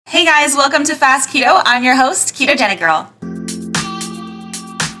Hey guys, welcome to Fast Keto. I'm your host, Ketogenic Girl.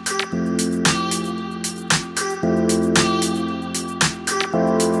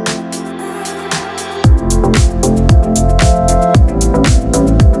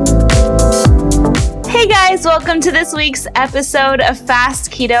 Hey guys, welcome to this week's episode of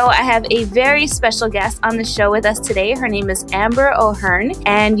Fast Keto. I have a very special guest on the show with us today. Her name is Amber O'Hearn,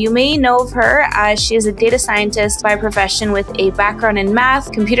 and you may know of her as she is a data scientist by profession with a background in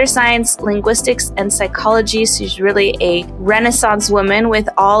math, computer science, linguistics, and psychology. So she's really a Renaissance woman with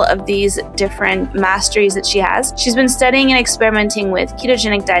all of these different masteries that she has. She's been studying and experimenting with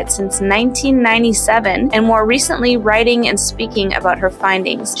ketogenic diets since 1997, and more recently writing and speaking about her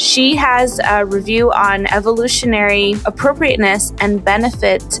findings. She has a review on evolutionary appropriateness and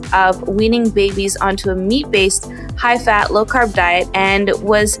benefit of weaning babies onto a meat-based, high-fat, low-carb diet, and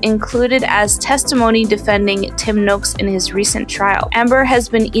was included as testimony defending Tim Noakes in his recent trial. Amber has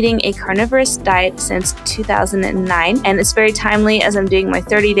been eating a carnivorous diet since 2009, and it's very timely as I'm doing my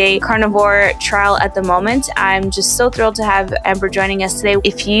 30-day carnivore trial at the moment. I'm just so thrilled to have Amber joining us today.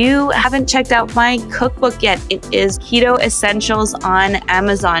 If you haven't checked out my cookbook yet, it is Keto Essentials on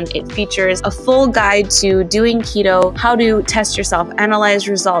Amazon. It features a full guide to doing keto, how to test yourself, analyze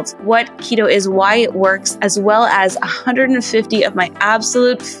results, what keto is, why it works, as well as 150 of my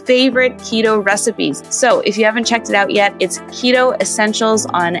absolute favorite keto recipes. So if you haven't checked it out yet, it's Keto Essentials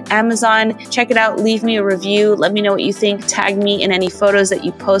on Amazon. Check it out, leave me a review, let me know what you think, tag me in any photos that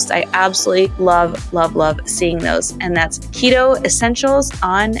you post. I absolutely love seeing those. And that's Keto Essentials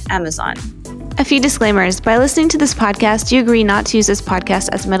on Amazon. A few disclaimers. By listening to this podcast, you agree not to use this podcast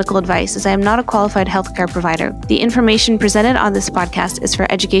as medical advice, as I am not a qualified healthcare provider. The information presented on this podcast is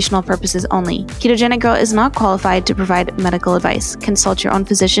for educational purposes only. Ketogenic Girl is not qualified to provide medical advice. Consult your own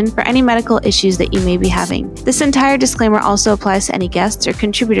physician for any medical issues that you may be having. This entire disclaimer also applies to any guests or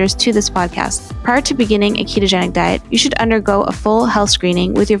contributors to this podcast. Prior to beginning a ketogenic diet, you should undergo a full health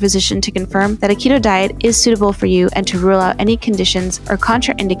screening with your physician to confirm that a keto diet is suitable for you and to rule out any conditions or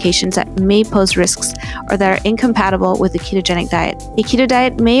contraindications that may pose risks or that are incompatible with the ketogenic diet. A keto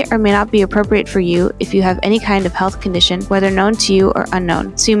diet may or may not be appropriate for you if you have any kind of health condition, whether known to you or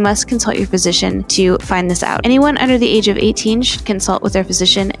unknown, so you must consult your physician to find this out. Anyone under the age of 18 should consult with their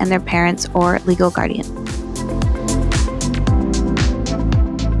physician and their parents or legal guardian.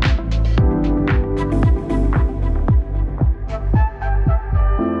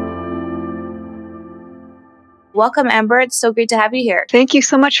 Welcome, Amber. It's so great to have you here. Thank you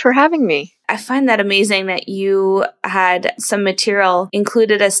so much for having me. I find that amazing that you had some material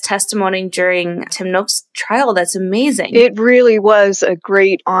included as testimony during Tim Noakes' trial. That's amazing. It really was a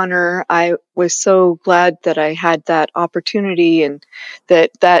great honor. I was so glad that I had that opportunity and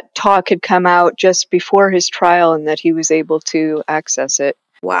that talk had come out just before his trial and that he was able to access it.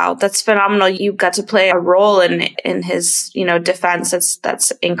 Wow, that's phenomenal. You got to play a role in his, defense. That's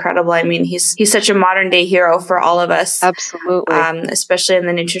incredible. I mean, he's such a modern day hero for all of us. Absolutely. Especially in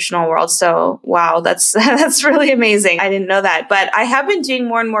the nutritional world. So, wow, that's really amazing. I didn't know that. But I have been doing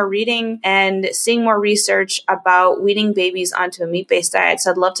more and more reading and seeing more research about weaning babies onto a meat-based diet.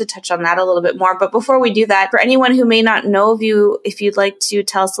 So I'd love to touch on that a little bit more. But before we do that, for anyone who may not know of you, if you'd like to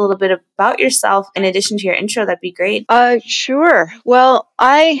tell us a little bit about yourself in addition to your intro, that'd be great. Sure. Well,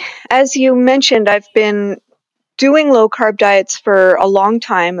 as you mentioned, I've been doing low-carb diets for a long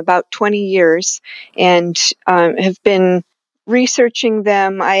time, about 20 years, and have been researching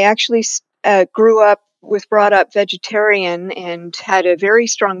them. I actually brought up vegetarian and had a very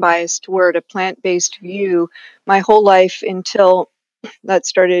strong bias toward a plant-based view my whole life until that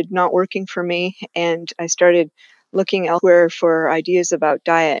started not working for me, and I started looking elsewhere for ideas about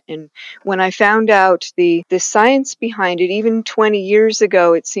diet. And when I found out the science behind it, even 20 years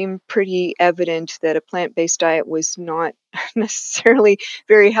ago, it seemed pretty evident that a plant-based diet was not necessarily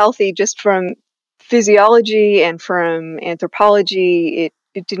very healthy. Just from physiology and from anthropology,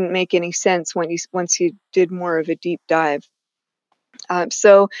 it didn't make any sense once you did more of a deep dive.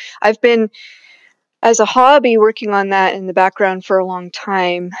 So I've been, as a hobby, working on that in the background for a long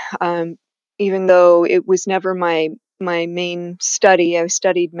time. Even though it was never my main study. I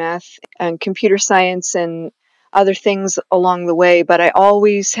studied math and computer science and other things along the way, but I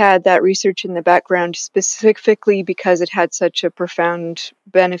always had that research in the background specifically because it had such a profound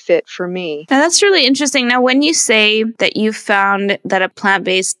benefit for me. Now, that's really interesting. Now, when you say that you found that a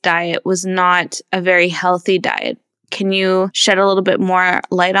plant-based diet was not a very healthy diet, can you shed a little bit more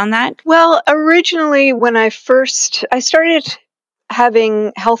light on that? Well, originally when I started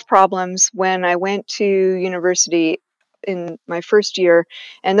having health problems when I went to university in my first year.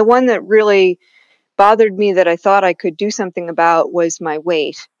 And the one that really bothered me that I thought I could do something about was my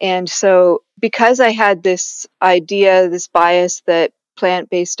weight. And so because I had this idea, this bias that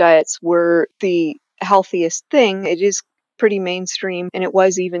plant-based diets were the healthiest thing, it is pretty mainstream, and it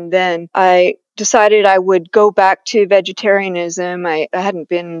was even then, I decided I would go back to vegetarianism. I hadn't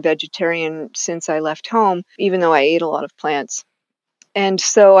been vegetarian since I left home, even though I ate a lot of plants. And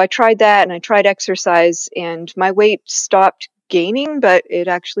so I tried that, and I tried exercise, and my weight stopped gaining, but it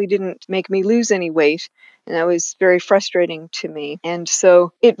actually didn't make me lose any weight. And that was very frustrating to me. And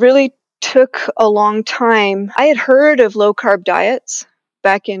so it really took a long time. I had heard of low carb diets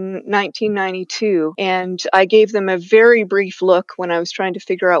back in 1992, and I gave them a very brief look when I was trying to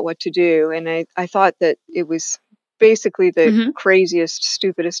figure out what to do. And I thought that it was basically the craziest,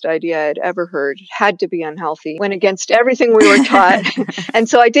 stupidest idea I'd ever heard. It had to be unhealthy. Went against everything we were taught. And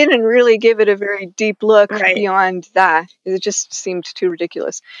so I didn't really give it a very deep look beyond that. It just seemed too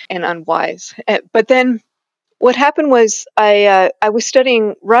ridiculous and unwise. But then what happened was I was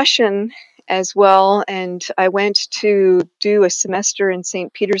studying Russian as well, and I went to do a semester in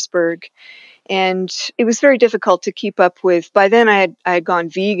St. Petersburg. And it was very difficult to keep up with. By then I had gone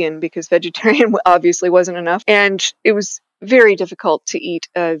vegan because vegetarian obviously wasn't enough. And it was very difficult to eat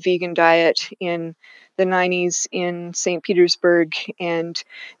a vegan diet in the 90s in St. Petersburg. And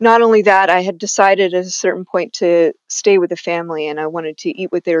not only that, I had decided at a certain point to stay with the family, and I wanted to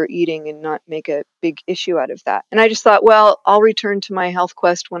eat what they were eating and not make a big issue out of that. And I just thought, well, I'll return to my health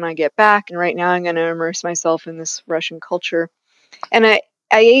quest when I get back. And right now I'm going to immerse myself in this Russian culture. And I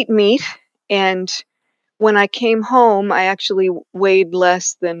ate meat. And when I came home, I actually weighed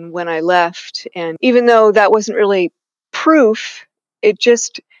less than when I left. And even though that wasn't really proof, it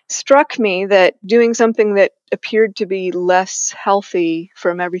just struck me that doing something that appeared to be less healthy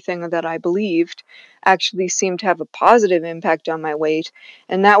from everything that I believed actually seemed to have a positive impact on my weight.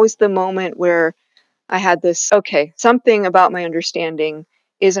 And that was the moment where I had this, okay, something about my understanding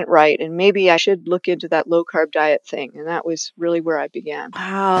isn't right, and maybe I should look into that low carb diet thing. And that was really where I began.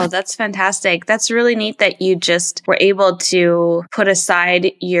 Wow, that's fantastic. That's really neat that you just were able to put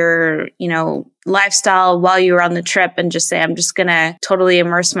aside your, lifestyle while you were on the trip and just say, I'm just going to totally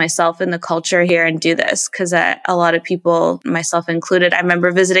immerse myself in the culture here and do this. Because a lot of people, myself included, I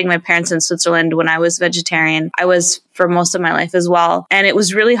remember visiting my parents in Switzerland when I was vegetarian. I was for most of my life as well. And it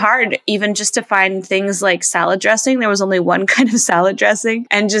was really hard, even just to find things like salad dressing. There was only one kind of salad dressing,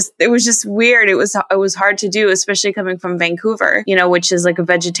 and it was just weird. It was hard to do, especially coming from Vancouver, which is like a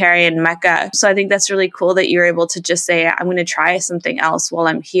vegetarian mecca. So I think that's really cool that you're able to just say, I'm going to try something else while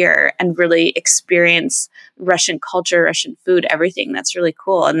I'm here and really experience Russian culture, Russian food, everything. That's really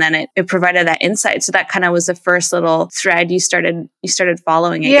cool. And then it provided that insight. So that kind of was the first little thread you started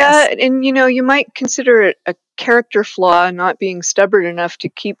following, I guess. Yeah. And, you might consider it a character flaw, not being stubborn enough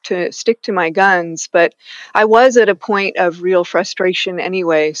to stick to my guns. But I was at a point of real frustration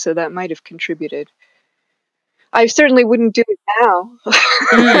anyway, so that might have contributed. I certainly wouldn't do it now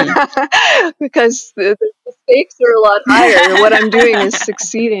because the stakes are a lot higher. What I'm doing is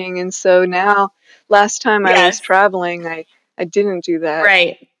succeeding. And so now, last time I was traveling, I didn't do that.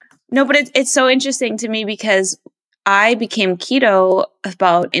 Right. No, but it's so interesting to me because I became keto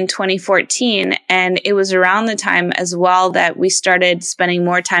about in 2014, and it was around the time as well that we started spending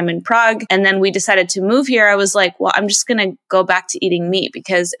more time in Prague. And then we decided to move here. I was like, well, I'm just going to go back to eating meat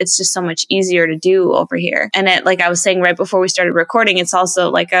because it's just so much easier to do over here. And like I was saying right before we started recording, it's also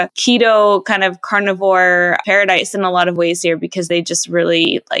like a keto kind of carnivore paradise in a lot of ways here because they just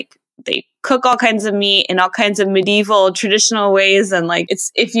really they cook all kinds of meat in all kinds of medieval traditional ways. And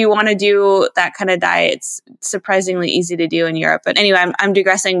if you want to do that kind of diet, it's surprisingly easy to do in Europe. But anyway, I'm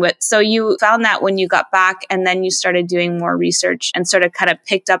digressing. But so you found that when you got back, and then you started doing more research and sort of kind of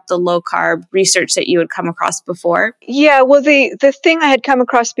picked up the low carb research that you had come across before. Yeah, well, the thing I had come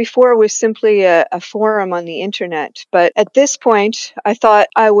across before was simply a forum on the internet. But at this point, I thought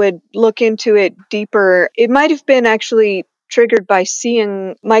I would look into it deeper. It might have been actually triggered by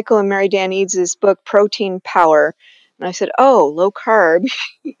seeing Michael and Mary Dan Eads' book, Protein Power. And I said, oh, low carb.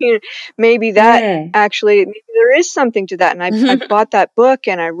 Maybe that actually, maybe there is something to that. And I bought that book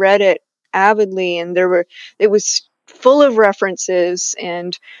and I read it avidly, and it was full of references,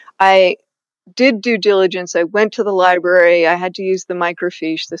 and I did due diligence. I went to the library. I had to use the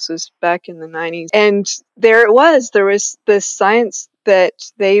microfiche. This was back in the 90s. And there it was. There was the science that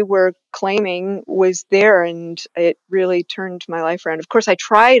they were claiming was there, and it really turned my life around. Of course, I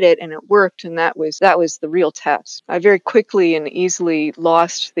tried it and it worked, and that was the real test. I very quickly and easily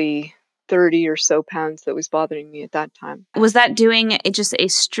lost the 30 or so pounds that was bothering me at that time. Was that doing just a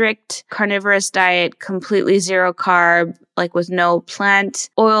strict carnivorous diet, completely zero carb, like with no plant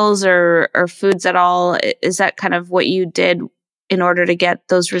oils or foods at all? Is that kind of what you did in order to get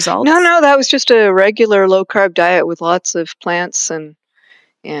those results? No, that was just a regular low carb diet with lots of plants,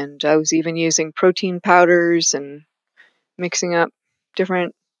 and I was even using protein powders and mixing up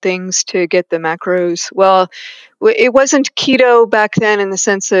different things to get the macros. Well, it wasn't keto back then in the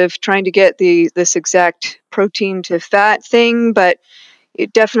sense of trying to get this exact protein to fat thing, but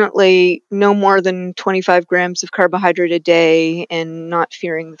it definitely no more than 25 grams of carbohydrate a day and not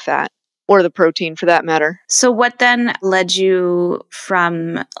fearing the fat or the protein for that matter. So what then led you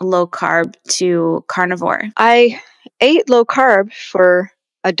from low carb to carnivore? I ate low carb for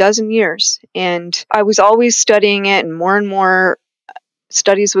a dozen years, and I was always studying it, and more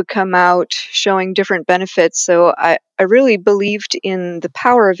studies would come out showing different benefits. So I really believed in the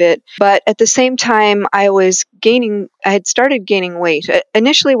power of it. But at the same time, I had started gaining weight.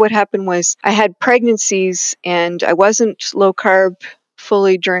 Initially, what happened was I had pregnancies, and I wasn't low carb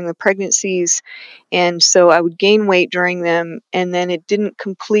fully during the pregnancies. And so I would gain weight during them, and then it didn't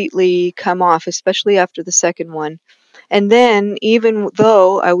completely come off, especially after the second one. And then, even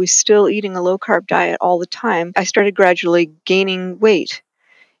though I was still eating a low-carb diet all the time, I started gradually gaining weight.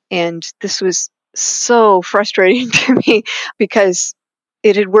 And this was so frustrating to me because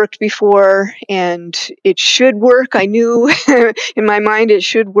it had worked before and it should work. I knew in my mind it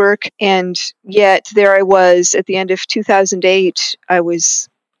should work. And yet there I was at the end of 2008. I was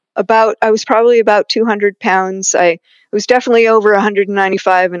probably about 200 pounds. I was definitely over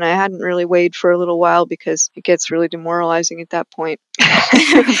 195, and I hadn't really weighed for a little while because it gets really demoralizing at that point.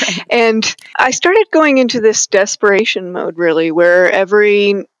 And I started going into this desperation mode, really, where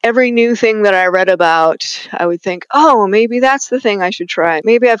every new thing that I read about, I would think, oh, maybe that's the thing I should try.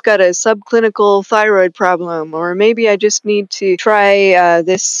 Maybe I've got a subclinical thyroid problem, or maybe I just need to try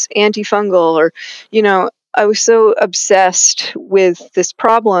this antifungal, or, I was so obsessed with this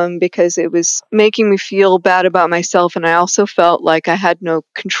problem because it was making me feel bad about myself, and I also felt like I had no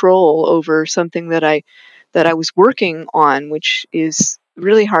control over something that I was working on, which is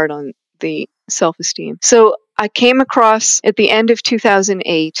really hard on the self-esteem. So I came across, at the end of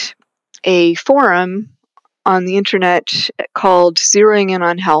 2008, a forum on the internet called Zeroing In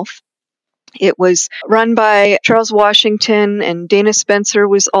on Health. It was run by Charles Washington, and Dana Spencer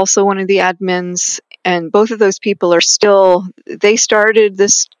was also one of the admins. And both of those people they started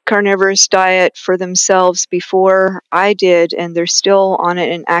this carnivorous diet for themselves before I did, and they're still on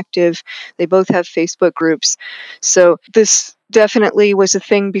it and active. They both have Facebook groups. So this definitely was a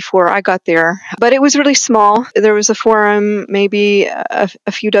thing before I got there. But it was really small. There was a forum, maybe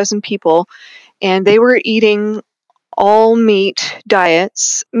a few dozen people, and they were eating all meat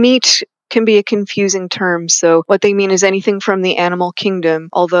diets. Meat can be a confusing term. So what they mean is anything from the animal kingdom,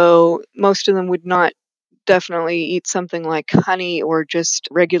 although most of them would not definitely eat something like honey or just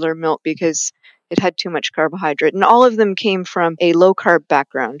regular milk because it had too much carbohydrate. And all of them came from a low-carb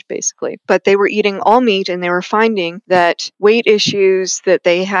background, basically. But they were eating all meat, and they were finding that weight issues that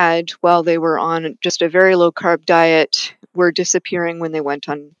they had while they were on just a very low-carb diet were disappearing when they went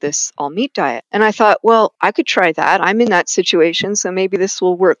on this all-meat diet. And I thought, well, I could try that. I'm in that situation, so maybe this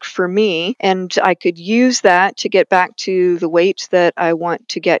will work for me. And I could use that to get back to the weight that I want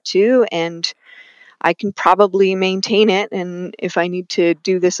to get to, and I can probably maintain it, and if I need to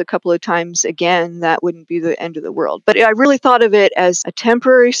do this a couple of times again, that wouldn't be the end of the world. But I really thought of it as a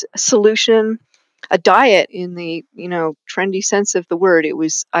temporary solution, a diet in the, trendy sense of the word.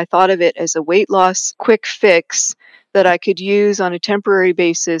 I thought of it as a weight loss quick fix that I could use on a temporary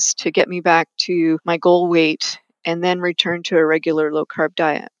basis to get me back to my goal weight and then return to a regular low-carb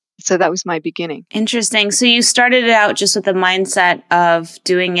diet. So that was my beginning. Interesting. So you started it out just with the mindset of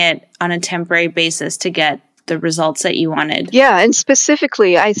doing it on a temporary basis to get the results that you wanted. Yeah, and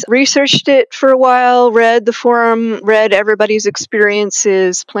specifically, I researched it for a while, read the forum, read everybody's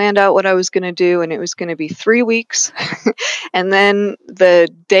experiences, planned out what I was going to do, and it was going to be 3 weeks. And then the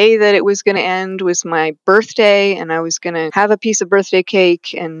day that it was going to end was my birthday, and I was going to have a piece of birthday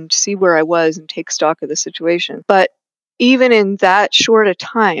cake and see where I was and take stock of the situation. But even in that short a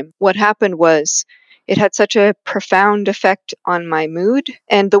time, what happened was it had such a profound effect on my mood,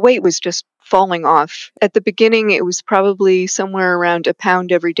 and the weight was just falling off. At the beginning, it was probably somewhere around a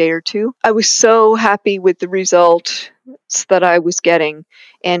pound every day or two. I was so happy with the results that I was getting,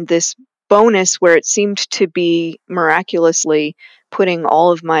 and this bonus where it seemed to be miraculously putting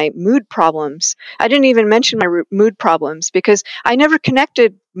all of my mood problems. I didn't even mention my mood problems because I never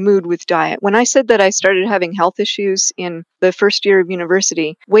connected mood with diet. When I said that I started having health issues in the first year of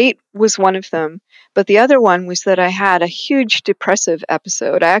university, weight was one of them. But the other one was that I had a huge depressive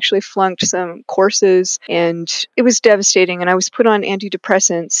episode. I actually flunked some courses and it was devastating. And I was put on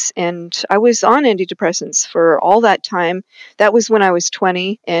antidepressants, and I was on antidepressants for all that time. That was when I was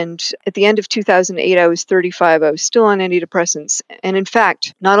 20. And at the end of 2008, I was 35. I was still on antidepressants. And in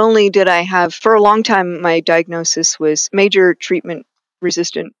fact, not only did I have, for a long time, my diagnosis was major treatment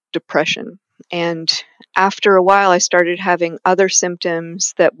resistant depression. And after a while, I started having other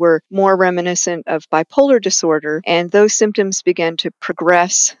symptoms that were more reminiscent of bipolar disorder. And those symptoms began to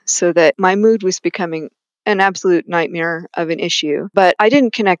progress so that my mood was becoming an absolute nightmare of an issue. But I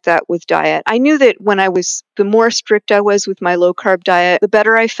didn't connect that with diet. I knew that the more strict I was with my low carb diet, the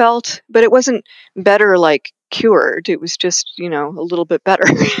better I felt. But it wasn't better like cured. It was just, a little bit better.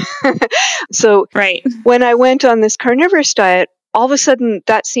 So right. When I went on this carnivorous diet, all of a sudden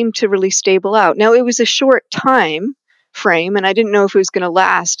that seemed to really stable out. Now, it was a short time frame, and I didn't know if it was going to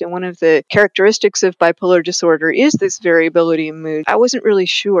last. And one of the characteristics of bipolar disorder is this variability in mood. I wasn't really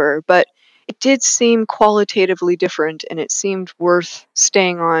sure, but it did seem qualitatively different, and it seemed worth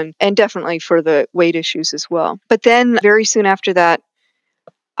staying on, and definitely for the weight issues as well. But then very soon after that,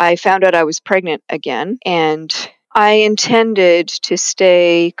 I found out I was pregnant again, and I intended to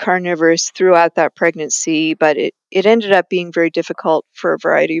stay carnivorous throughout that pregnancy, but it ended up being very difficult for a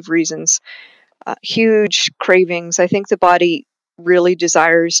variety of reasons. Huge cravings. I think the body really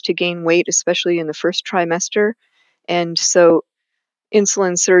desires to gain weight, especially in the first trimester. And so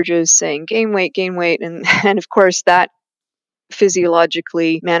insulin surges saying, gain weight, and of course that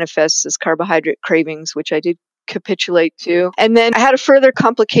physiologically manifests as carbohydrate cravings, which I did capitulate to. And then I had a further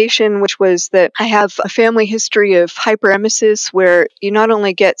complication, which was that I have a family history of hyperemesis, where you not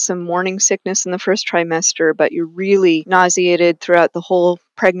only get some morning sickness in the first trimester, but you're really nauseated throughout the whole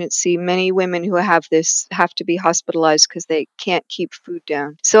pregnancy. Many women who have this have to be hospitalized because they can't keep food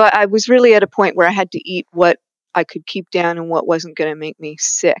down. So I was really at a point where I had to eat what I could keep down and what wasn't going to make me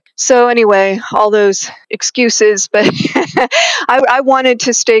sick. So anyway, all those excuses, but I wanted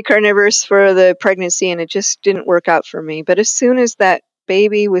to stay carnivorous for the pregnancy, and it just didn't work out for me. But as soon as that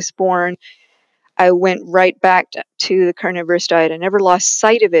baby was born, I went right back to the carnivorous diet. I never lost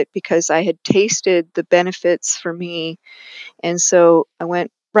sight of it because I had tasted the benefits for me. And so I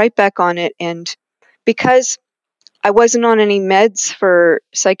went right back on it. And because I wasn't on any meds for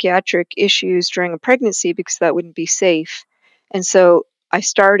psychiatric issues during a pregnancy, because that wouldn't be safe. And so I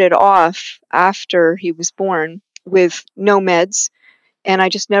started off after he was born with no meds, and I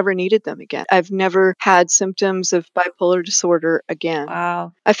just never needed them again. I've never had symptoms of bipolar disorder again.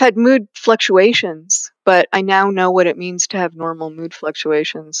 Wow. I've had mood fluctuations, but I now know what it means to have normal mood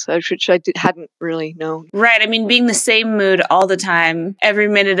fluctuations, which I hadn't really known. Right. I mean, being the same mood all the time, every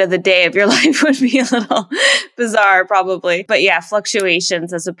minute of the day of your life would be a little bizarre, probably. But yeah,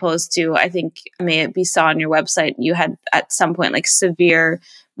 fluctuations as opposed to, I think, we saw on your website, you had at some point like severe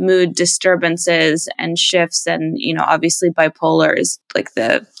mood disturbances and shifts, and obviously bipolar is like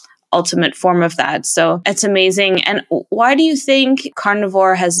the ultimate form of that. So it's amazing. And why do you think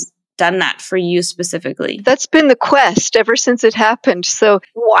Carnivore has done that for you specifically? That's been the quest ever since it happened. So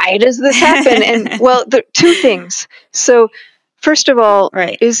why does this happen? And well, two things. So first of all,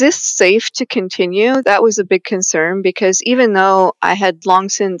 right. Is this safe to continue? That was a big concern, because even though I had long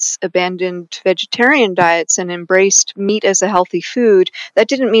since abandoned vegetarian diets and embraced meat as a healthy food, that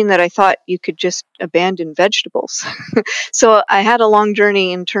didn't mean that I thought you could just abandon vegetables. So I had a long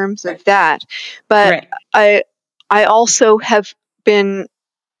journey in terms of that. But right. I also have been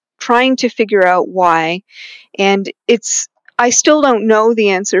trying to figure out why, and I still don't know the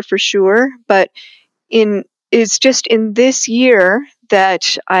answer for sure, but it's just in this year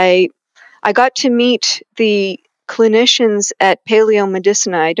that I got to meet the clinicians at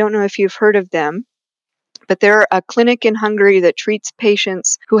Paleomedicina. I don't know if you've heard of them, but they're a clinic in Hungary that treats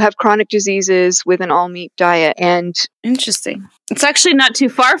patients who have chronic diseases with an all-meat diet. And interesting. It's actually not too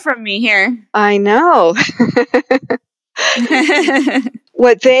far from me here. I know.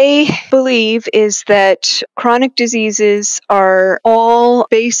 What they believe is that chronic diseases are all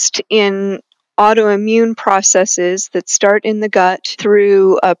based in autoimmune processes that start in the gut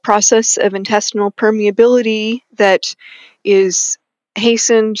through a process of intestinal permeability that is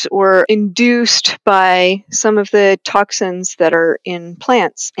hastened or induced by some of the toxins that are in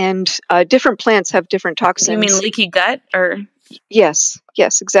plants. And different plants have different toxins. You mean leaky gut? Or Yes,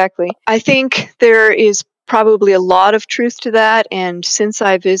 exactly. I think there is probably a lot of truth to that, and since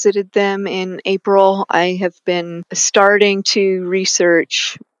I visited them in April, I have been starting to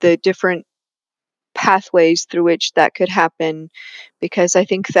research the different pathways through which that could happen, because I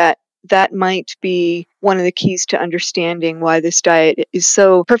think that that might be one of the keys to understanding why this diet is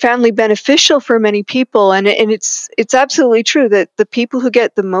so profoundly beneficial for many people. And it's absolutely true that the people who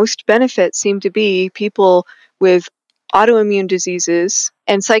get the most benefit seem to be people with autoimmune diseases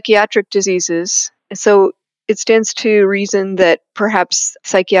and psychiatric diseases. So it stands to reason that perhaps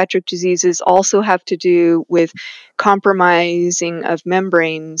psychiatric diseases also have to do with compromising of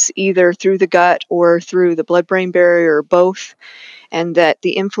membranes, either through the gut or through the blood-brain barrier, or both, and that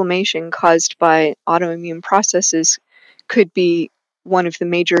the inflammation caused by autoimmune processes could be one of the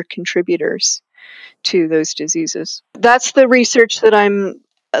major contributors to those diseases. That's the research that I'm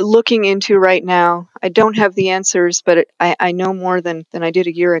looking into right now. I don't have the answers, but I know more than I did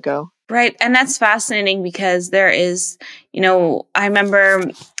a year ago. Right. And that's fascinating because there is, I remember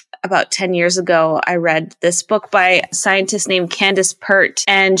about 10 years ago, I read this book by a scientist named Candace Pert,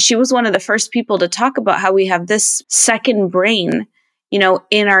 and she was one of the first people to talk about how we have this second brain,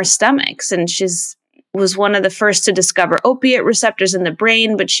 in our stomachs. And was one of the first to discover opiate receptors in the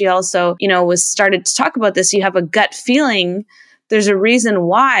brain, but she also, was started to talk about this. You have a gut feeling. There's a reason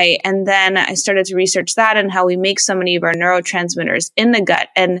why. And then I started to research that and how we make so many of our neurotransmitters in the gut.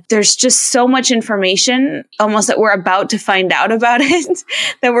 And there's just so much information almost that we're about to find out about it,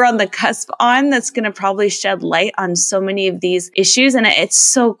 that we're on the cusp on, that's going to probably shed light on so many of these issues. And it's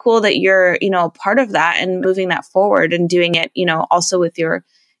so cool that you're, a part of that and moving that forward and doing it, also with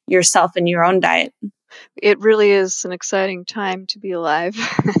yourself and your own diet. It really is an exciting time to be alive.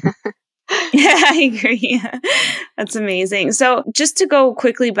 Yeah, I agree. Yeah. That's amazing. So just to go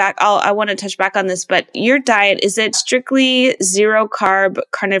quickly back, I want to touch back on this, but your diet, is it strictly zero carb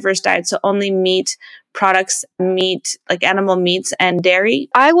carnivorous diet? So only meat products, like animal meats and dairy?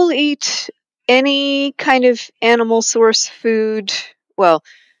 I will eat any kind of animal source food. Well,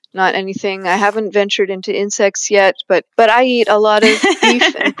 not anything. I haven't ventured into insects yet, but I eat a lot of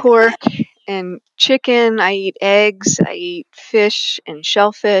beef and pork and chicken. I eat eggs. I eat fish and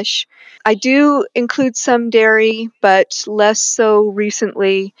shellfish. I do include some dairy, but less so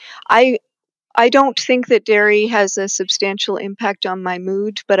recently. I don't think that dairy has a substantial impact on my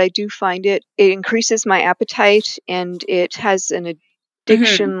mood, but I do find it increases my appetite, and it has an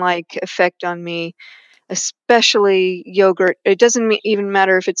addiction-like effect on me, especially yogurt. It doesn't even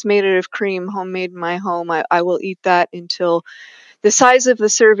matter if it's made out of cream, homemade in my home. I will eat that until the size of the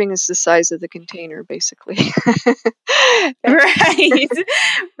serving is the size of the container, basically. Right.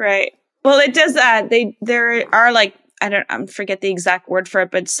 Right. Well, it does, there are like, I forget the exact word for it,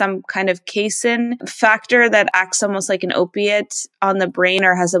 but some kind of casein factor that acts almost like an opiate on the brain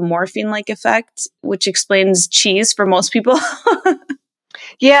or has a morphine-like effect, which explains cheese for most people.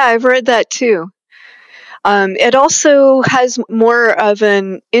 Yeah, I've read that too. It also has more of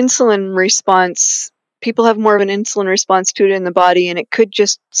an insulin response. People have more of an insulin response to it in the body, and it could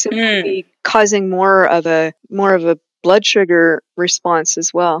just simply be causing more of a blood sugar response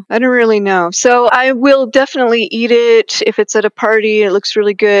as well. I don't really know. So I will definitely eat it if it's at a party. It looks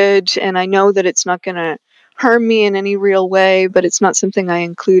really good, and I know that it's not going to harm me in any real way, but it's not something I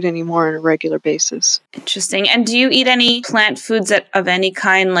include anymore on a regular basis. Interesting. And do you eat any plant foods of any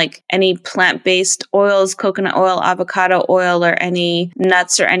kind, like any plant-based oils, coconut oil, avocado oil, or any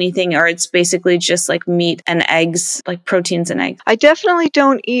nuts or anything, or it's basically just like meat and eggs, like proteins and eggs? I definitely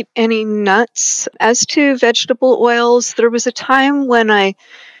don't eat any nuts. As to vegetable oils, there was a time when I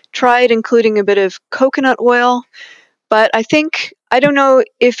tried including a bit of coconut oil, but I don't know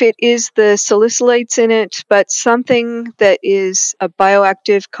if it is the salicylates in it, but something that is a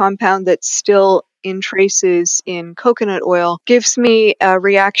bioactive compound that's still in traces in coconut oil gives me a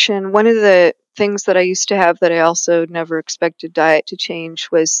reaction. One of the things that I used to have that I also never expected diet to change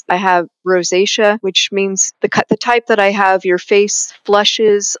was I have rosacea, which means the type that I have, your face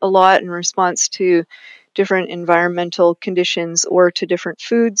flushes a lot in response to different environmental conditions or to different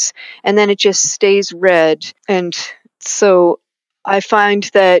foods, and then it just stays red. And so I find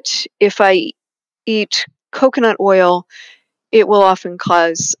that if I eat coconut oil, it will often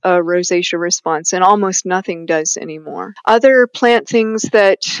cause a rosacea response, and almost nothing does anymore. Other plant things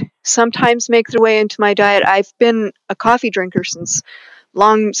that sometimes make their way into my diet, I've been a coffee drinker since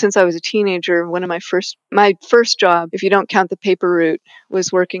I was a teenager. One of my first job, if you don't count the paper route,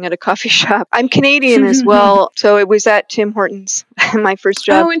 was working at a coffee shop. I'm Canadian as well, so it was at Tim Hortons, my first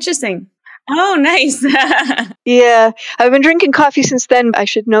job. Oh, interesting. Oh, nice. Yeah, I've been drinking coffee since then. I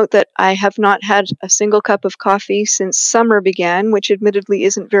should note that I have not had a single cup of coffee since summer began, which admittedly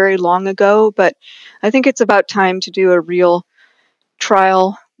isn't very long ago, but I think it's about time to do a real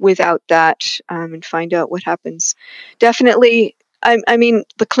trial without that and find out what happens. Definitely, I mean,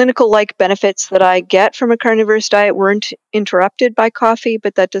 the clinical-like benefits that I get from a carnivorous diet weren't interrupted by coffee,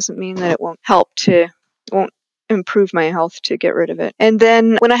 but that doesn't mean that it won't improve my health to get rid of it. And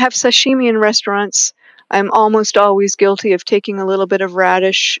then when I have sashimi in restaurants, I'm almost always guilty of taking a little bit of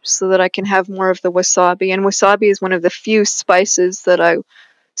radish so that I can have more of the wasabi. And wasabi is one of the few spices that I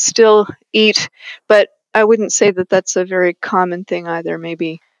still eat, but I wouldn't say that that's a very common thing either,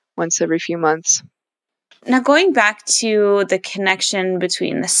 maybe once every few months. Now, going back to the connection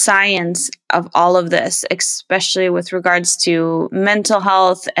between the science of all of this, especially with regards to mental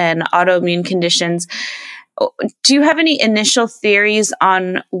health and autoimmune conditions, do you have any initial theories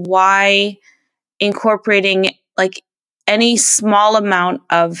on why incorporating like any small amount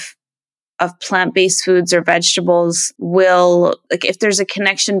of plant-based foods or vegetables will, like, if there's a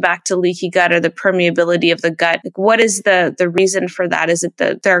connection back to leaky gut or the permeability of the gut, like, what is the reason for that? Is it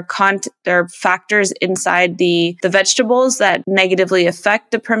that there are factors inside the vegetables that negatively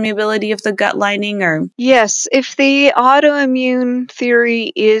affect the permeability of the gut lining? Or yes, if the autoimmune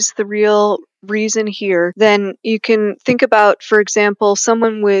theory is the real reason here, then you can think about, for example,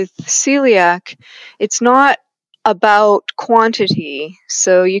 someone with celiac. It's not about quantity.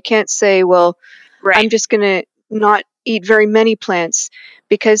 So you can't say, well, right. I'm just going to not eat very many plants,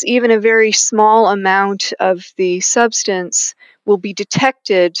 because even a very small amount of the substance will be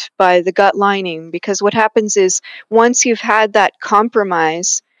detected by the gut lining. Because what happens is, once you've had that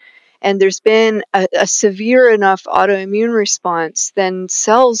compromise and there's been a severe enough autoimmune response, then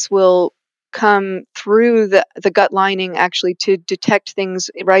cells will come through the gut lining actually to detect things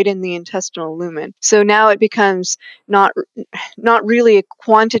right in the intestinal lumen. So now it becomes not really a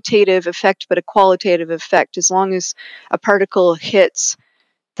quantitative effect, but a qualitative effect, as long as a particle hits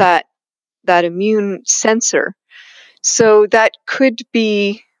that immune sensor. So that could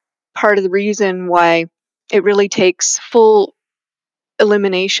be part of the reason why it really takes full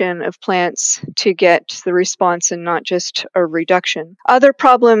elimination of plants to get the response and not just a reduction. Other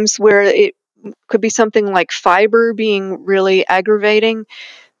problems where it could be something like fiber being really aggravating,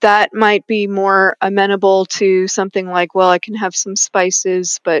 that might be more amenable to something like, well, I can have some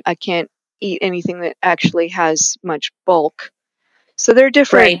spices, but I can't eat anything that actually has much bulk. So there are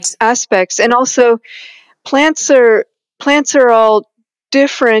different aspects. And also, plants are all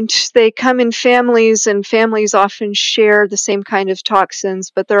different. They come in families, and families often share the same kind of toxins,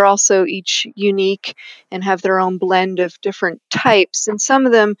 but they're also each unique and have their own blend of different types. And some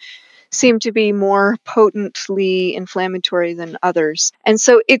of them seem to be more potently inflammatory than others. And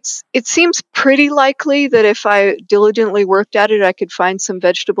so it seems pretty likely that if I diligently worked at it, I could find some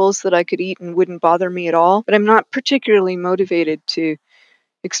vegetables that I could eat and wouldn't bother me at all. But I'm not particularly motivated to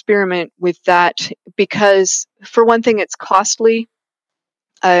experiment with that because, for one thing, it's costly.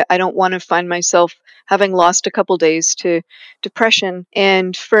 I don't want to find myself having lost a couple days to depression.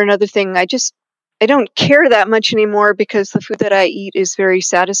 And for another thing, I don't care that much anymore because the food that I eat is very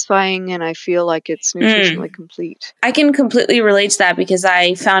satisfying and I feel like it's nutritionally complete. I can completely relate to that because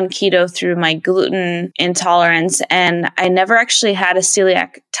I found keto through my gluten intolerance, and I never actually had a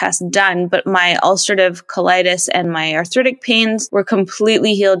celiac test done, but my ulcerative colitis and my arthritic pains were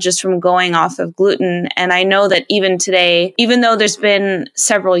completely healed just from going off of gluten. And I know that even today, even though there's been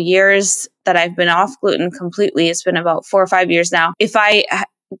several years that I've been off gluten completely, it's been about 4 or 5 years now, if I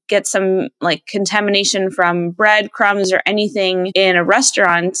get some like contamination from bread crumbs or anything in a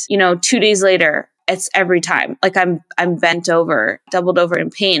restaurant, 2 days later, it's every time like I'm bent over, doubled over in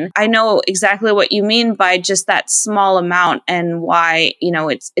pain. I know exactly what you mean by just that small amount and why,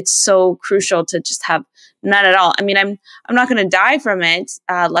 it's so crucial to just have none at all. I mean, I'm not going to die from it,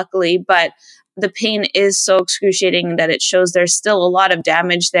 luckily, but the pain is so excruciating that it shows there's still a lot of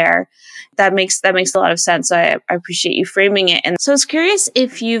damage there. That makes a lot of sense. So I appreciate you framing it. And so I was curious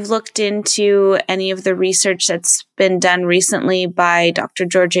if you've looked into any of the research that's been done recently by Dr.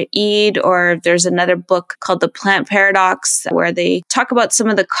 Georgia Ede, or there's another book called The Plant Paradox, where they talk about some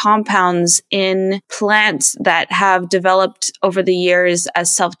of the compounds in plants that have developed over the years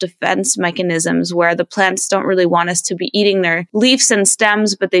as self-defense mechanisms, where the plants don't really want us to be eating their leaves and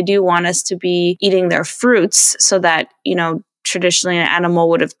stems, but they do want us to be eating their fruits so that, traditionally an animal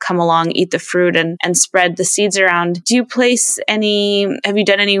would have come along, eat the fruit and spread the seeds around. Have you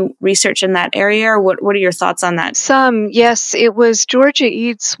done any research in that area, or what are your thoughts on that? Some, yes. It was Georgia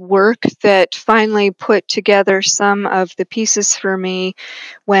Ede's work that finally put together some of the pieces for me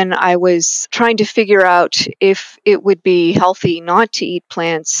when I was trying to figure out if it would be healthy not to eat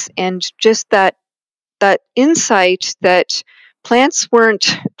plants, and just that insight that plants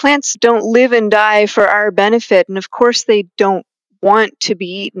don't live and die for our benefit, and of course they don't want to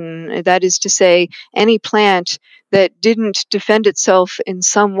be eaten. That is to say, any plant that didn't defend itself in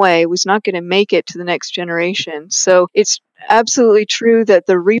some way was not going to make it to the next generation. So it's absolutely true that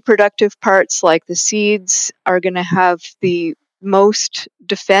the reproductive parts, like the seeds, are going to have the most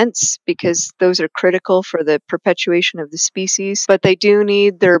defense because those are critical for the perpetuation of the species. But they do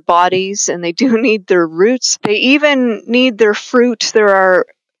need their bodies and they do need their roots. They even need their fruit. There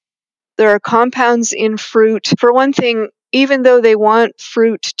are compounds in fruit. For one thing, even though they want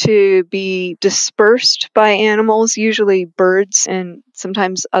fruit to be dispersed by animals, usually birds and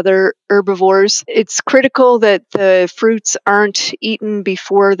sometimes other herbivores, it's critical that the fruits aren't eaten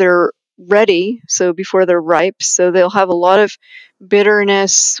before they're ready, so before they're ripe. So they'll have a lot of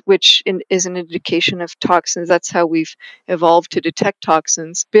bitterness, which is an indication of toxins. That's how we've evolved to detect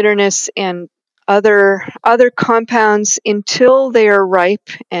toxins. Bitterness and other compounds until they are ripe,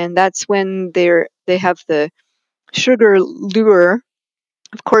 and that's when they have the sugar lure.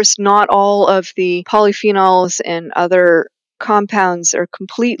 Of course, not all of the polyphenols and other compounds are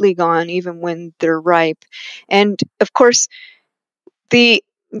completely gone even when they're ripe. And of course,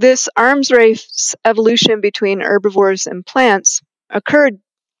 this arms race evolution between herbivores and plants occurred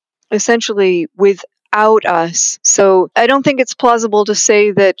essentially without us. So I don't think it's plausible to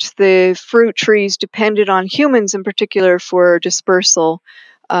say that the fruit trees depended on humans in particular for dispersal.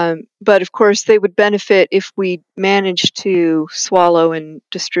 But of course, they would benefit if we managed to swallow and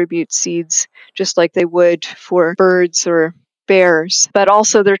distribute seeds just like they would for birds or bears. But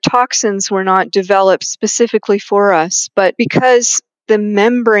also their toxins were not developed specifically for us. But because the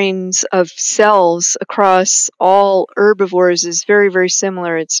membranes of cells across all herbivores is very, very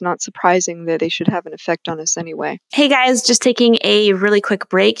similar, it's not surprising that they should have an effect on us anyway. Hey guys, just taking a really quick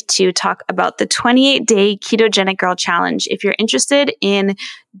break to talk about the 28-day Ketogenic Girl Challenge. If you're interested in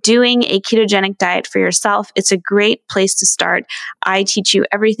doing a ketogenic diet for yourself, it's a great place to start. I teach you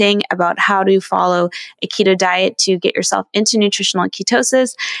everything about how to follow a keto diet to get yourself into nutritional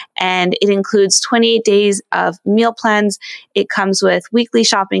ketosis, and it includes 28 days of meal plans. It comes with weekly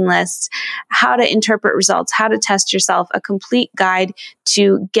shopping lists, how to interpret results, how to test yourself, a complete guide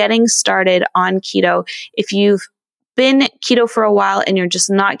to getting started on keto. If you've been keto for a while and you're just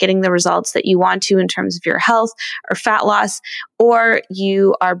not getting the results that you want to in terms of your health or fat loss, or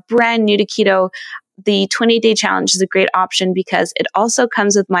you are brand new to keto, the 28-day challenge is a great option because it also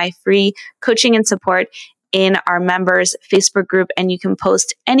comes with my free coaching and support in our members Facebook group, and you can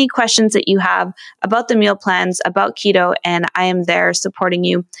post any questions that you have about the meal plans, about keto, and I am there supporting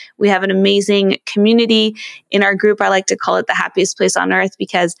you. We have an amazing community in our group. I like to call it the happiest place on earth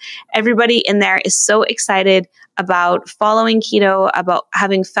because everybody in there is so excited about following keto, about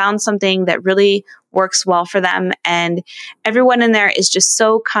having found something that really works well for them. And everyone in there is just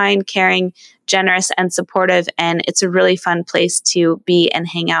so kind, caring, generous, and supportive. And it's a really fun place to be and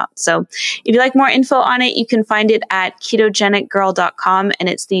hang out. So if you'd like more info on it, you can find it at ketogenicgirl.com. And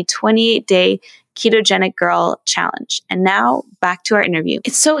it's the 28-day Ketogenic Girl Challenge. And now back to our interview.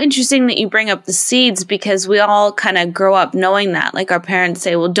 It's so interesting that you bring up the seeds because we all kind of grow up knowing that. Like our parents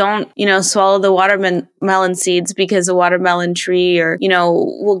say, well, don't, swallow the watermelon seeds because a watermelon tree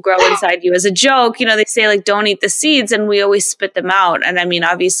will grow inside you as a joke. They say like, don't eat the seeds, and we always spit them out. And I mean,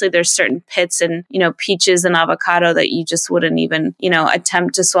 obviously there's certain pits and, peaches and avocado that you just wouldn't even,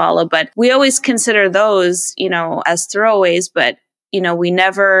 attempt to swallow. But we always consider those, as throwaways, but, we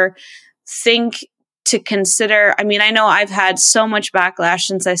never think to consider. I mean, I know I've had so much backlash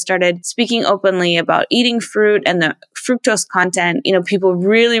since I started speaking openly about eating fruit and the fructose content. People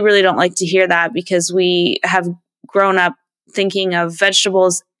really, really don't like to hear that because we have grown up thinking of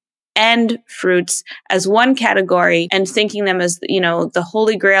vegetables and fruits as one category and thinking them as, the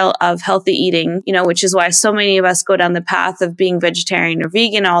holy grail of healthy eating, which is why so many of us go down the path of being vegetarian or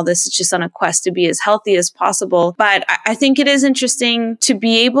vegan. All this is just on a quest to be as healthy as possible. But I think it is interesting to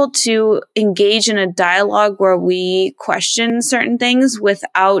be able to engage in a dialogue where we question certain things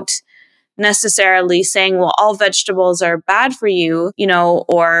without necessarily saying, well, all vegetables are bad for you,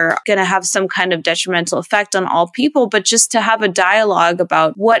 or going to have some kind of detrimental effect on all people, but just to have a dialogue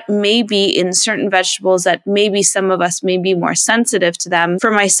about what may be in certain vegetables that maybe some of us may be more sensitive to them.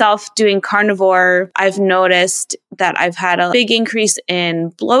 For myself, doing carnivore, I've noticed that I've had a big increase in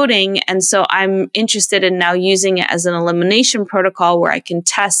bloating. And so I'm interested in now using it as an elimination protocol where I can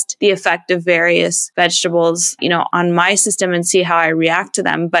test the effect of various vegetables, on my system and see how I react to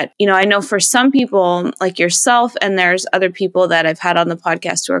them. But, I know for some people like yourself, and there's other people that I've had on the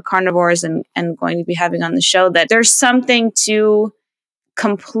podcast who are carnivores and going to be having on the show, that there's something to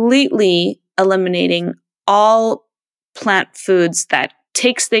completely eliminating all plant foods that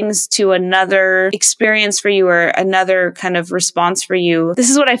takes things to another experience for you or another kind of response for you. This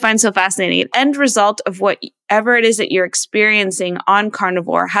is what I find so fascinating. The end result of whatever it is that you're experiencing on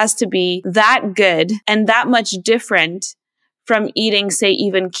carnivore has to be that good and that much different from eating, say,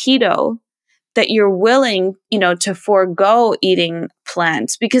 even keto, that you're willing, to forego eating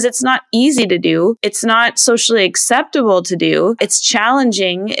plants, because it's not easy to do. It's not socially acceptable to do. It's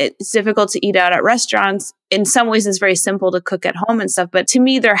challenging. It's difficult to eat out at restaurants. In some ways, it's very simple to cook at home and stuff. But to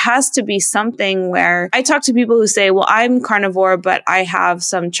me, there has to be something where I talk to people who say, well, I'm carnivore, but I have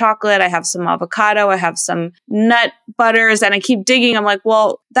some chocolate, I have some avocado, I have some nut butters, and I keep digging. I'm like,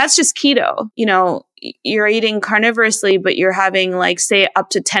 well, that's just keto. You're eating carnivorously, but you're having say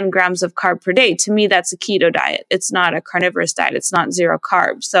up to 10 grams of carb per day. To me, that's a keto diet. It's not a carnivorous diet. It's not zero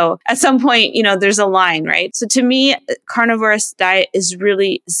carb. So at some point, there's a line, right? So to me, carnivorous diet is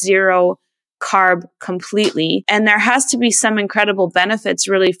really zero carb completely. And there has to be some incredible benefits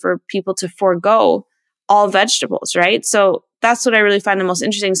really for people to forego all vegetables, right? So that's what I really find the most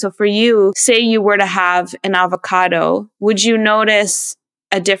interesting. So for you, say you were to have an avocado, would you notice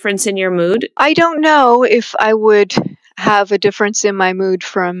a difference in your mood? I don't know if I would have a difference in my mood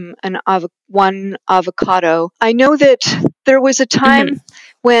from one avocado. I know that there was a time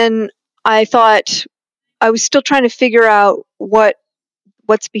when I thought I was still trying to figure out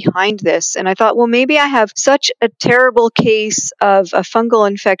what's behind this. And I thought, well, maybe I have such a terrible case of a fungal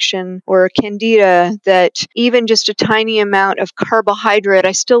infection or a candida that even just a tiny amount of carbohydrate,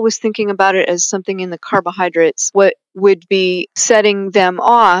 I still was thinking about it as something in the carbohydrates, what would be setting them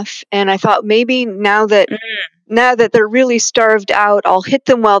off. And I thought maybe now that they're really starved out, I'll hit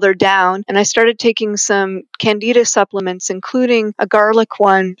them while they're down. And I started taking some candida supplements, including a garlic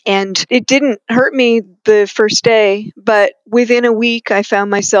one. And it didn't hurt me the first day, but within a week, I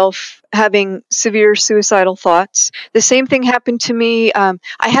found myself having severe suicidal thoughts. The same thing happened to me. I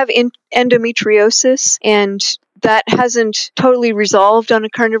have endometriosis, and that hasn't totally resolved on a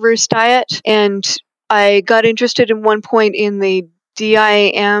carnivorous diet. And I got interested in one point in the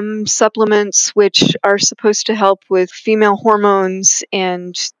DIM supplements, which are supposed to help with female hormones,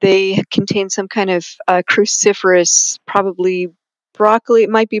 and they contain some kind of cruciferous, probably broccoli, it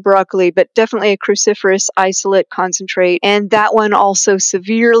might be broccoli, but definitely a cruciferous isolate concentrate. And that one also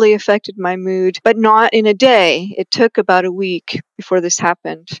severely affected my mood, but not in a day. It took about a week before this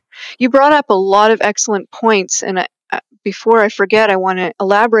happened. You brought up a lot of excellent points, and before I forget, I want to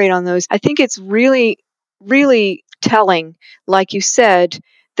elaborate on those. I think it's really, really telling, like you said,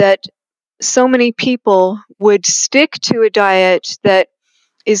 that so many people would stick to a diet that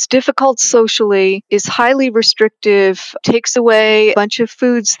is difficult socially, is highly restrictive, takes away a bunch of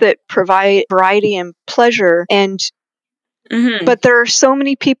foods that provide variety and pleasure. And but there are so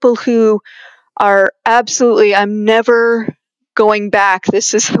many people who are absolutely, I'm never going back.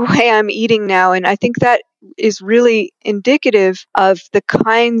 This is the way I'm eating now. And I think that is really indicative of the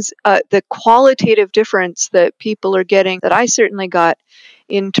the qualitative difference that people are getting, that I certainly got,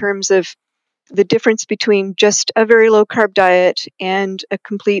 in terms of the difference between just a very low carb diet and a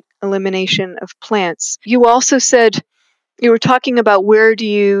complete elimination of plants. You also said, you were talking about where do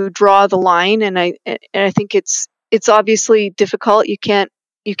you draw the line, and I think it's obviously difficult. You can't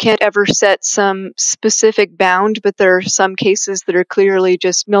ever set some specific bound, but there are some cases that are clearly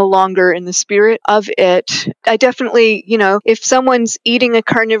just no longer in the spirit of it. I definitely, if someone's eating a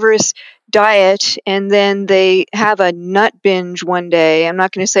carnivorous diet and then they have a nut binge one day, I'm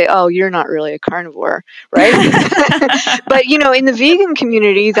not going to say, oh, you're not really a carnivore, right? But, in the vegan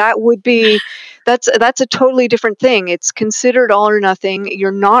community, that's a totally different thing. It's considered all or nothing.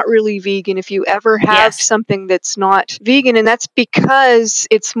 You're not really vegan if you ever have something that's not vegan. And that's because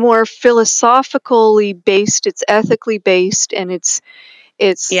it's more philosophically based, it's ethically based, and it's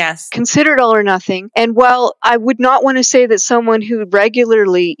considered all or nothing. And while I would not want to say that someone who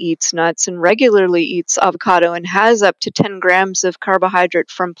regularly eats nuts and regularly eats avocado and has up to 10 grams of carbohydrate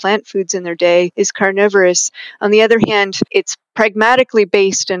from plant foods in their day is carnivorous, on the other hand, it's pragmatically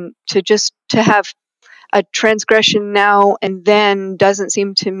based, and to have a transgression now and then doesn't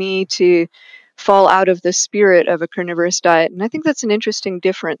seem to me to fall out of the spirit of a carnivorous diet. And I think that's an interesting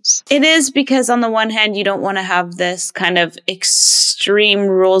difference. It is, because on the one hand, you don't want to have this kind of extreme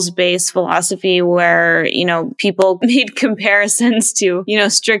rules-based philosophy where, people made comparisons to,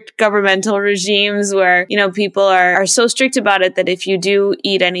 strict governmental regimes where, people are so strict about it that if you do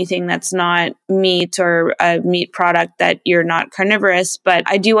eat anything that's not meat or a meat product, that you're not carnivorous. But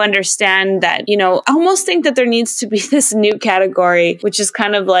I do understand that, I almost think that there needs to be this new category, which is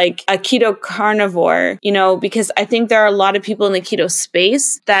kind of like a keto carnivore, because I think there are a lot of people in the keto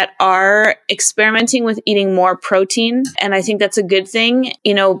space that are experimenting with eating more protein. And I think that's a good thing,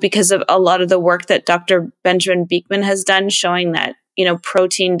 because of a lot of the work that Dr. Benjamin Beekman has done showing that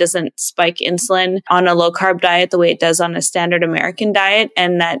protein doesn't spike insulin on a low carb diet the way it does on a standard American diet,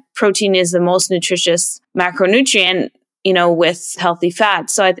 and that protein is the most nutritious macronutrient, with healthy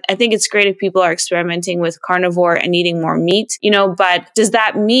fats. So I think it's great if people are experimenting with carnivore and eating more meat, but does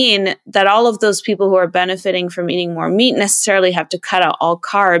that mean that all of those people who are benefiting from eating more meat necessarily have to cut out all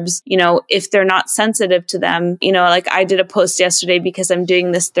carbs, if they're not sensitive to them? Like I did a post yesterday because I'm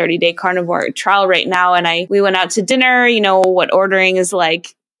doing this 30-day carnivore trial right now. And we went out to dinner, what ordering is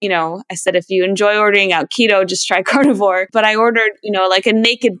like. I said, if you enjoy ordering out keto, just try carnivore. But I ordered, like a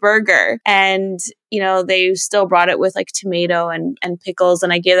naked burger, and, they still brought it with like tomato and pickles.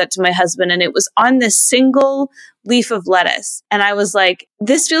 And I gave that to my husband, and it was on this single leaf of lettuce. And I was like,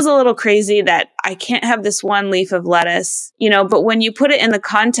 this feels a little crazy that I can't have this one leaf of lettuce, but when you put it in the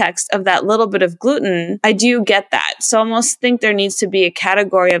context of that little bit of gluten, I do get that. So I almost think there needs to be a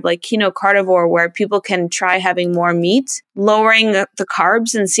category of like keto carnivore where people can try having more meat, lowering the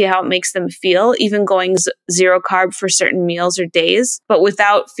carbs and see how it makes them feel, even going zero carb for certain meals or days, but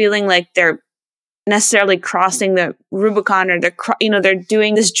without feeling like they're necessarily crossing the Rubicon, or they're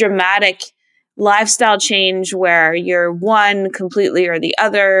doing this dramatic lifestyle change where you're one completely or the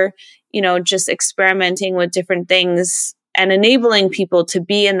other, just experimenting with different things and enabling people to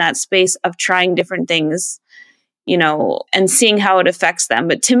be in that space of trying different things, and seeing how it affects them.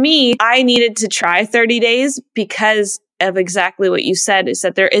 But to me, I needed to try 30 days because of exactly what you said, is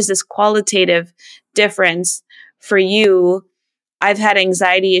that there is this qualitative difference for you. I've had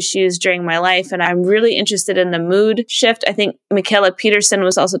anxiety issues during my life, and I'm really interested in the mood shift. I think Michaela Peterson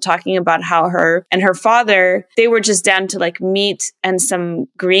was also talking about how her and her father, they were just down to like meat and some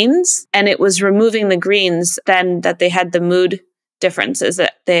greens, and it was removing the greens then that they had the mood differences,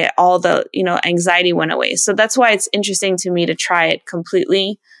 that all the anxiety went away. So that's why it's interesting to me to try it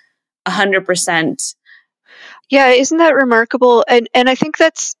completely, 100%. Yeah, isn't that remarkable? And I think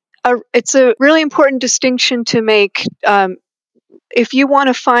it's a really important distinction to make. If you want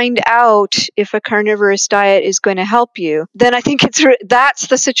to find out if a carnivorous diet is going to help you, then I think that's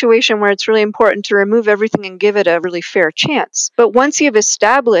the situation where it's really important to remove everything and give it a really fair chance. But once you've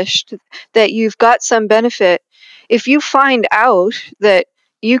established that you've got some benefit, if you find out that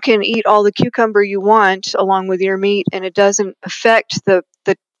you can eat all the cucumber you want along with your meat and it doesn't affect the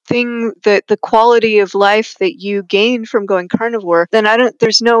quality of life that you gain from going carnivore, then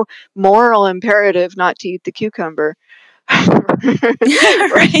there's no moral imperative not to eat the cucumber.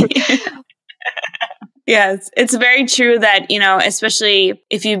 Right. Yes, it's very true that, especially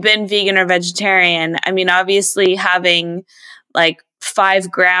if you've been vegan or vegetarian, I mean, obviously having like 5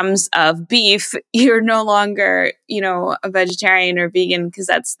 grams of beef, you're no longer, a vegetarian or vegan, because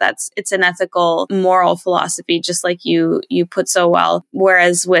it's an ethical, moral philosophy, just like you put so well.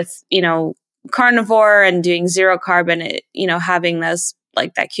 Whereas with, carnivore and doing zero carb and it, having this,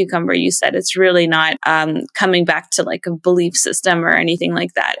 like that cucumber you said, it's really not coming back to like a belief system or anything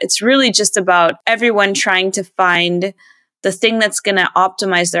like that. It's really just about everyone trying to find the thing that's going to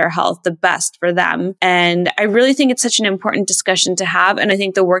optimize their health the best for them. And I really think it's such an important discussion to have. And I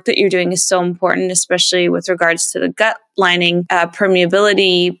think the work that you're doing is so important, especially with regards to the gut lining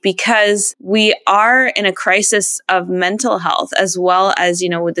permeability, because we are in a crisis of mental health, as well as,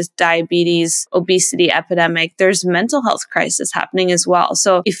 with this diabetes, obesity epidemic, there's mental health crisis happening as well.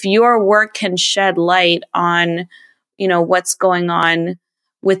 So if your work can shed light on, what's going on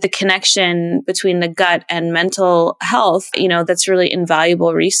with the connection between the gut and mental health, that's really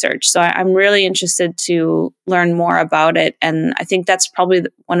invaluable research. So I'm really interested to learn more about it. And I think that's probably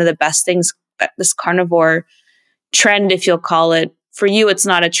one of the best things that this carnivore trend, if you'll call it. For you, it's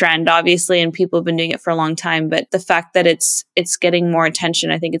not a trend, obviously, and people have been doing it for a long time. But the fact that it's getting more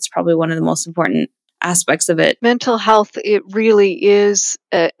attention, I think it's probably one of the most important aspects of it. Mental health, it really is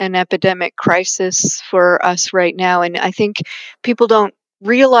an epidemic crisis for us right now. And I think people don't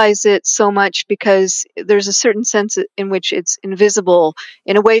realize it so much because there's a certain sense in which it's invisible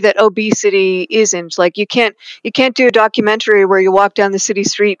in a way that obesity isn't. Like you can't do a documentary where you walk down the city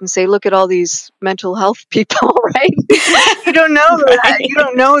street and say, look at all these mental health people, right? You don't know that. You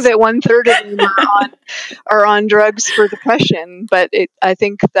don't know that 1/3 of them are on drugs for depression, but I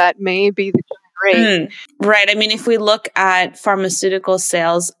think that may be the great. Right. I mean, if we look at pharmaceutical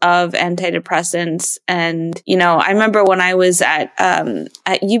sales of antidepressants, and, I remember when I was at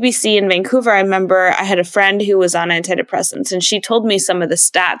UBC in Vancouver, I remember I had a friend who was on antidepressants, and she told me some of the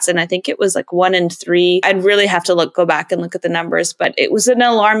stats, and I think it was like 1 in 3. I'd really have to go back and look at the numbers, but it was an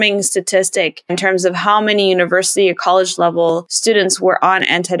alarming statistic in terms of how many university or college level students were on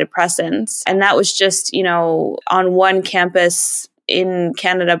antidepressants. And that was just, on one campus in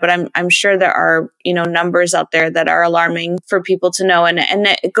Canada, but I'm sure there are, numbers out there that are alarming for people to know. And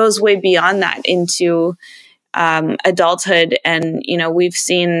it goes way beyond that into adulthood. And, we've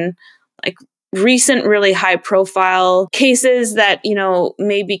seen like recent really high profile cases that,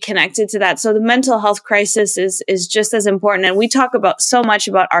 may be connected to that. So the mental health crisis is just as important. And we talk about so much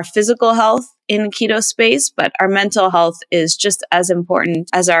about our physical health in keto space, but our mental health is just as important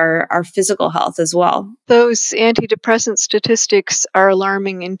as our physical health as well. Those antidepressant statistics are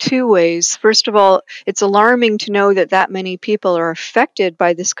alarming in 2 ways. First of all, it's alarming to know that many people are affected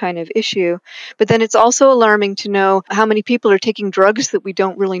by this kind of issue. But then it's also alarming to know how many people are taking drugs that we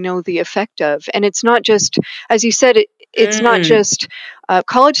don't really know the effect of. And it's not just, as you said, it's not just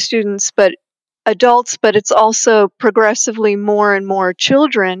college students, but adults, but it's also progressively more and more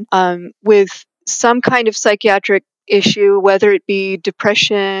children with some kind of psychiatric issue, whether it be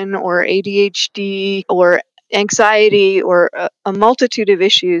depression or ADHD or anxiety or a multitude of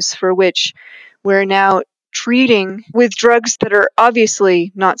issues for which we're now treating with drugs that are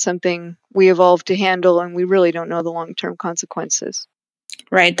obviously not something we evolved to handle, and we really don't know the long-term consequences.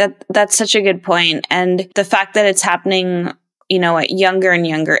 Right. That's such a good point. And the fact that it's happening at younger and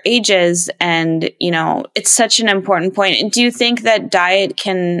younger ages. And, it's such an important point. And do you think that diet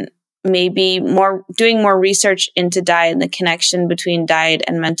can maybe doing more research into diet and the connection between diet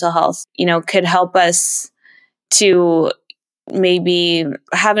and mental health, could help us to maybe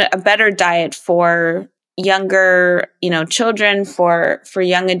have a better diet for younger, children, for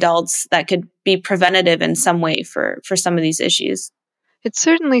young adults that could be preventative in some way for some of these issues? It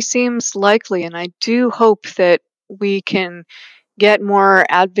certainly seems likely, and I do hope that we can get more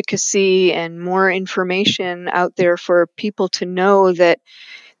advocacy and more information out there for people to know that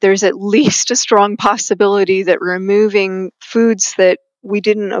there's at least a strong possibility that removing foods that we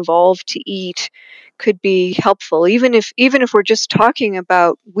didn't evolve to eat could be helpful. Even if we're just talking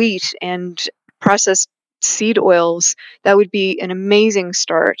about wheat and processed seed oils, that would be an amazing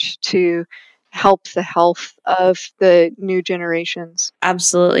start to help the health of the new generations.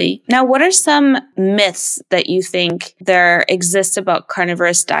 Absolutely. Now, what are some myths that you think there exist about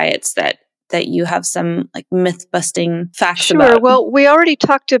carnivorous diets that you have some myth-busting facts about? Sure. Well, we already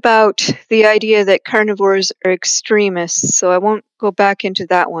talked about the idea that carnivores are extremists, so I won't go back into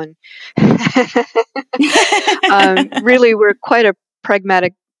that one. Really, we're quite a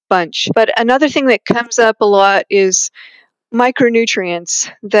pragmatic bunch. But another thing that comes up a lot is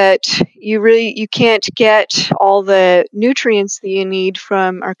micronutrients, that you can't get all the nutrients that you need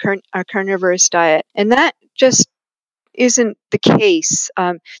from our carnivorous diet. And that just isn't the case.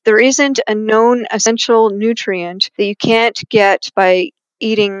 There isn't a known essential nutrient that you can't get by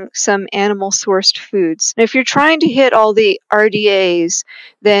eating some animal-sourced foods. And if you're trying to hit all the RDAs,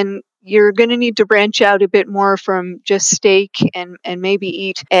 then you're going to need to branch out a bit more from just steak and maybe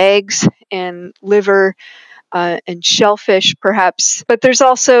eat eggs and liver and shellfish, perhaps. But there's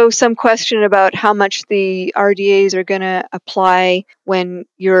also some question about how much the RDAs are going to apply when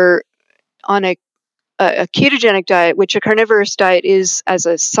you're on a ketogenic diet, which a carnivorous diet is as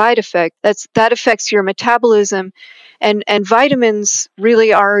a side effect. That affects your metabolism, and vitamins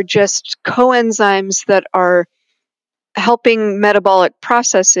really are just coenzymes that are helping metabolic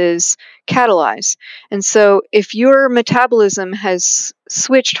processes catalyze. And so if your metabolism has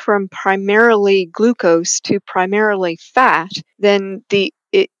switched from primarily glucose to primarily fat, then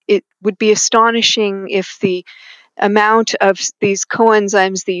it would be astonishing if the amount of these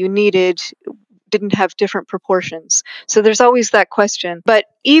coenzymes that you needed didn't have different proportions. So there's always that question. But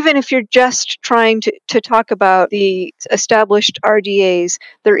even if you're just trying to talk about the established RDAs,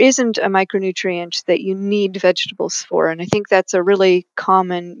 there isn't a micronutrient that you need vegetables for. And I think that's a really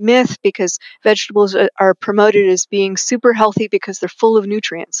common myth, because vegetables are promoted as being super healthy because they're full of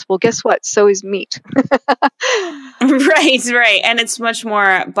nutrients. Well, guess what? So is meat. Right. And it's much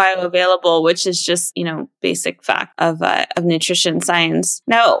more bioavailable, which is just, basic fact of nutrition science.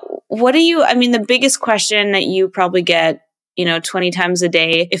 Now, the biggest question that you probably get, 20 times a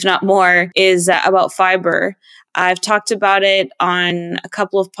day, if not more, is about fiber. I've talked about it on a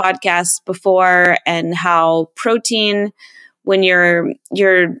couple of podcasts before, and how protein when you're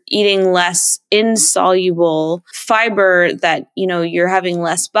eating less insoluble fiber, that, you're having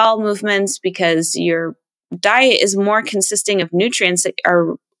less bowel movements because your diet is more consisting of nutrients that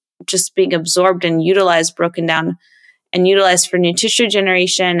are just being absorbed and utilized, broken down and utilized for new tissue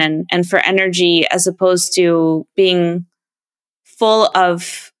generation and for energy, as opposed to being full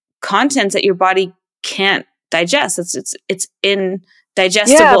of contents that your body can't digest. It's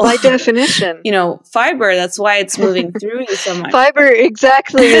indigestible. Yeah, by definition. Fiber, that's why it's moving through you so much. Fiber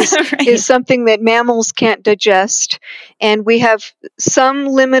exactly is, Right. is something that mammals can't digest. And we have some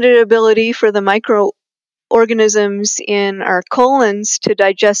limited ability for the microorganisms in our colons to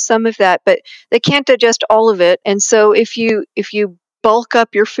digest some of that, but they can't digest all of it. And so if you bulk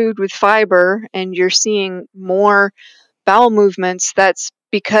up your food with fiber and you're seeing more bowel movements, that's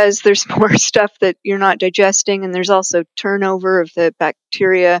because there's more stuff that you're not digesting, and there's also turnover of the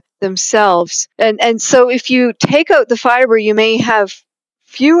bacteria themselves. And so if you take out the fiber, you may have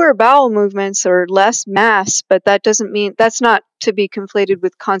fewer bowel movements or less mass, but that doesn't mean, that's not to be conflated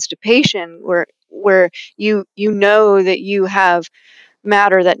with constipation, where you know that you have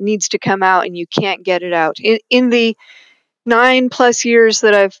matter that needs to come out and you can't get it out. In the 9+ years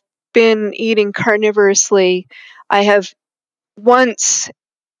that I've been eating carnivorously, I have once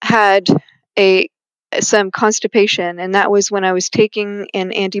had some constipation, and that was when I was taking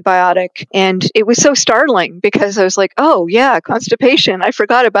an antibiotic, and it was so startling because I was like, oh yeah, constipation, I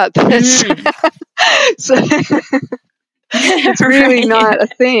forgot about this. So it's really not a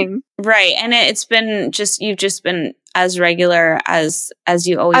thing. Right. And you've just been as regular as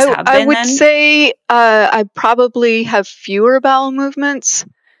you always have been. I would say I probably have fewer bowel movements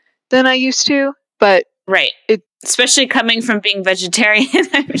than I used to, but right. Especially coming from being vegetarian.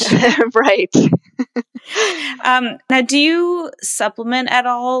 Right. Now, do you supplement at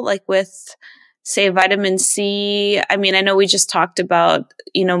all, like with, say, vitamin C? I mean, I know we just talked about,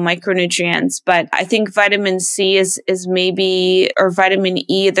 micronutrients, but I think vitamin C is maybe, or vitamin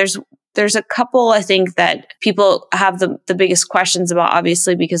E. There's a couple, I think, that people have the biggest questions about,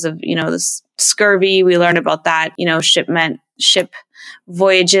 obviously, because of, this scurvy. We learned about that, ship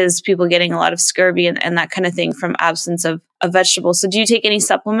voyages, people getting a lot of scurvy and that kind of thing from absence of vegetables. So do you take any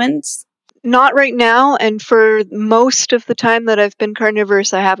supplements? Not right now, and for most of the time that I've been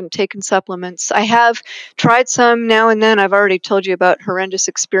carnivorous, I haven't taken supplements. I have tried some now and then. I've already told you about horrendous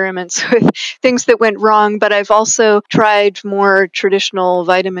experiments with things that went wrong, but I've also tried more traditional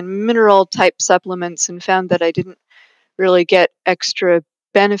vitamin mineral type supplements and found that I didn't really get extra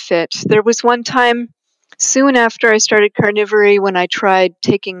benefit. There was one time soon after I started carnivory when I tried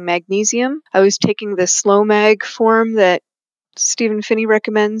taking magnesium. I was taking the slow mag form that Stephen Finney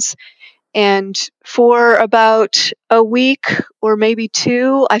recommends. And for about a week or maybe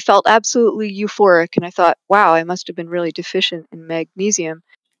 2, I felt absolutely euphoric. And I thought, wow, I must have been really deficient in magnesium.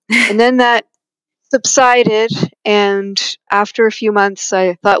 And then that subsided. And after a few months,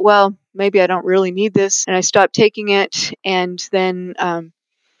 I thought, well, maybe I don't really need this. And I stopped taking it. And then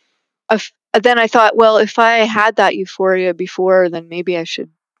I thought, well, if I had that euphoria before, then maybe I should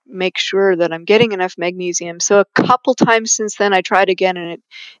make sure that I'm getting enough magnesium. So a couple times since then, I tried again, and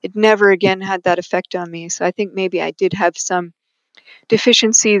it never again had that effect on me. So I think maybe I did have some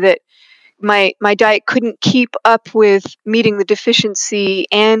deficiency that my diet couldn't keep up with meeting the deficiency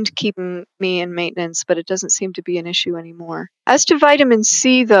and keeping me in maintenance, but it doesn't seem to be an issue anymore. As to vitamin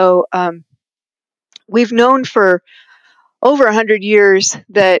C, though, we've known for over 100 years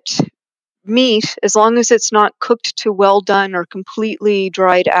that meat, as long as it's not cooked to well done or completely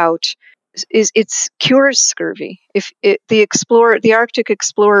dried out, it cures scurvy. The Arctic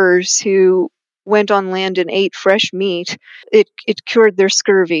explorers who went on land and ate fresh meat, it cured their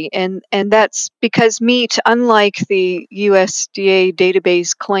scurvy, and that's because meat, unlike the USDA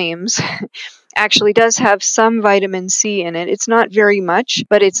database claims, actually does have some vitamin C in it. It's not very much,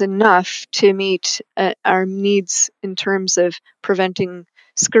 but it's enough to meet our needs in terms of preventing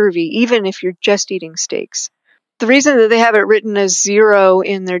scurvy, even if you're just eating steaks. The reason that they have it written as 0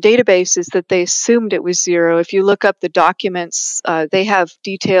 in their database is that they assumed it was 0. If you look up the documents, they have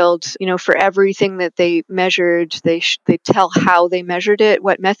detailed, for everything that they measured, they tell how they measured it,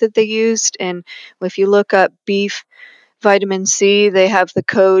 what method they used. And if you look up beef vitamin C, they have the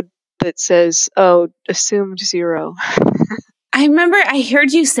code that says, assumed 0. I remember I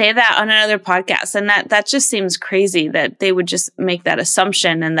heard you say that on another podcast, and that just seems crazy that they would just make that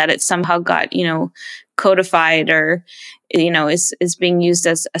assumption and that it somehow got, codified or, is being used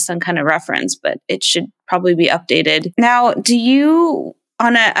as some kind of reference, but it should probably be updated. Now, do you,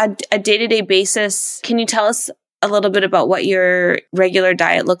 on a day-to-day basis, can you tell us a little bit about what your regular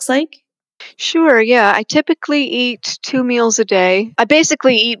diet looks like? Sure, yeah. I typically eat 2 meals a day. I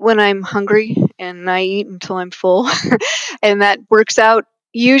basically eat when I'm hungry and I eat until I'm full. And that works out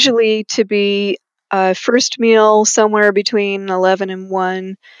usually to be first meal somewhere between 11 and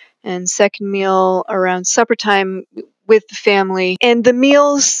 1, and second meal around supper time with the family. And the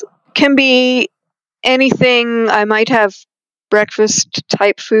meals can be anything. I might have breakfast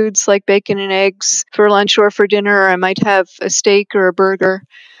type foods like bacon and eggs for lunch or for dinner. Or I might have a steak or a burger.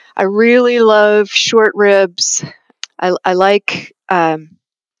 I really love short ribs. I like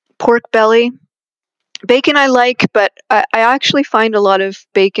pork belly. Bacon I like, but I actually find a lot of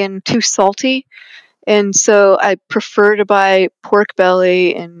bacon too salty. And so I prefer to buy pork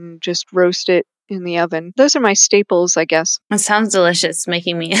belly and just roast it in the oven. Those are my staples, I guess. It sounds delicious,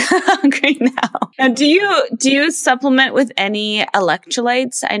 making me hungry now. Now, do you supplement with any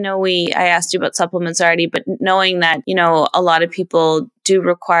electrolytes? I know I asked you about supplements already, but knowing that, a lot of people do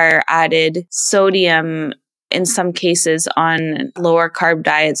require added sodium in some cases on lower carb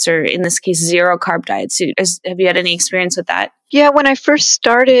diets, or in this case, zero carb diets. Have you had any experience with that? Yeah, when I first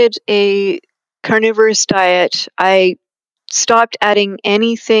started a carnivorous diet, I stopped adding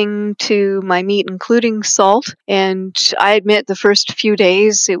anything to my meat, including salt. And I admit the first few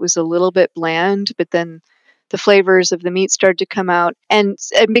days it was a little bit bland, but then the flavors of the meat started to come out. And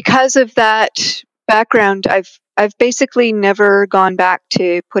because of that background, I've basically never gone back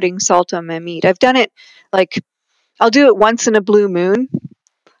to putting salt on my meat. I've done it I'll do it once in a blue moon.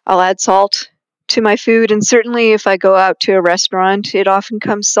 I'll add salt to my food. And certainly if I go out to a restaurant, it often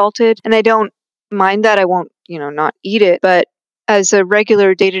comes salted. And I don't mind that. I won't, not eat it. But as a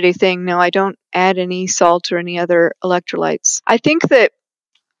regular day-to-day thing, no, I don't add any salt or any other electrolytes. I think that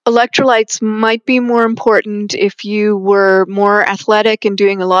electrolytes might be more important if you were more athletic and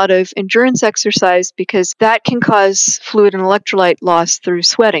doing a lot of endurance exercise, because that can cause fluid and electrolyte loss through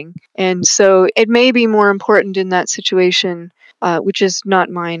sweating. And so it may be more important in that situation, which is not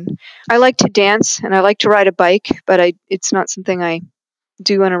mine. I like to dance and I like to ride a bike, but it's not something I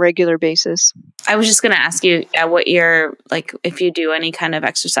do on a regular basis. I was just going to ask you what you're like, if you do any kind of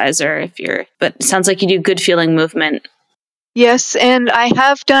exercise, or but it sounds like you do good feeling movement. Yes, and I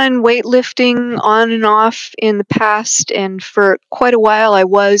have done weightlifting on and off in the past, and for quite a while I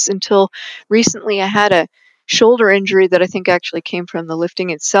was, until recently I had a shoulder injury that I think actually came from the lifting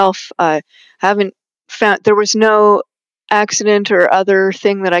itself. Haven't found, there was no accident or other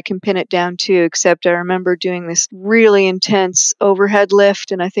thing that I can pin it down to, except I remember doing this really intense overhead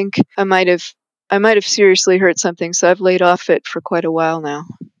lift, and I think I might have seriously hurt something, so I've laid off it for quite a while now.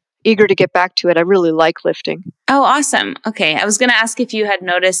 Eager to get back to it. I really like lifting. Oh, awesome. Okay. I was going to ask if you had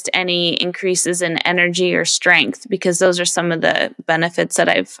noticed any increases in energy or strength, because those are some of the benefits that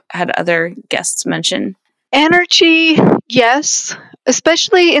I've had other guests mention. Energy, yes.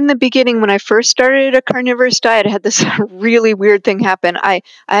 Especially in the beginning when I first started a carnivorous diet, I had this really weird thing happen. I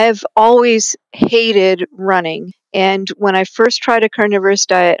have always hated running. And when I first tried a carnivorous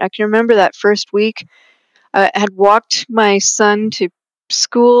diet, I can remember that first week, I had walked my son to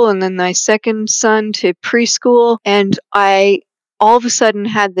school and then my second son to preschool, and I all of a sudden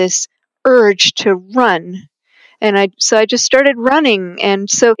had this urge to run. And so I just started running. And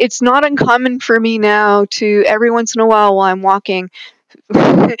so it's not uncommon for me now to, every once in a while I'm walking,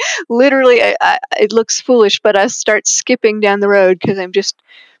 literally, it looks foolish, but I start skipping down the road because I'm just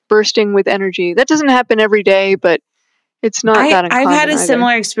bursting with energy. That doesn't happen every day, but it's not that uncommon. I've had a either.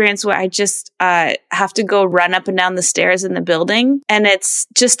 similar experience where I just have to go run up and down the stairs in the building, and it's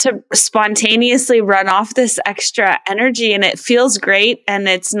just to spontaneously run off this extra energy, and it feels great, and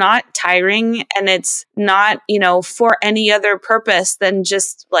it's not tiring, and it's not, for any other purpose than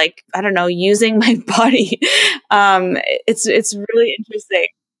just using my body. It's really interesting.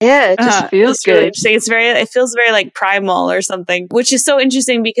 Yeah, it just feels good. Really interesting. It feels very like primal or something, which is so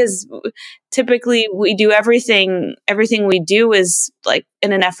interesting because typically we do everything we do is like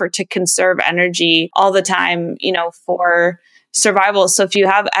in an effort to conserve energy all the time, for survival. So if you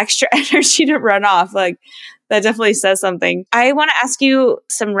have extra energy to run off, like that definitely says something. I want to ask you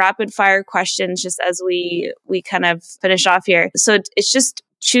some rapid fire questions just as we kind of finish off here. So it's just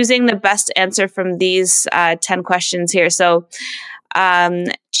choosing the best answer from these 10 questions here. So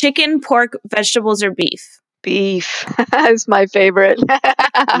chicken, pork, vegetables, or beef? Beef is my favorite.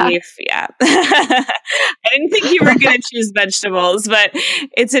 Beef, yeah. I didn't think you were going to choose vegetables, but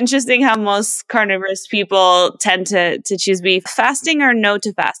it's interesting how most carnivorous people tend to choose beef. Fasting or no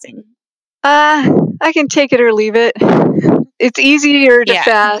to fasting? I can take it or leave it. It's easier to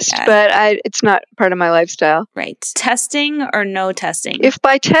fast, but it's not part of my lifestyle. Right. Testing or no testing? If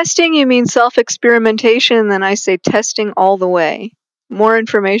by testing you mean self-experimentation, then I say testing all the way. More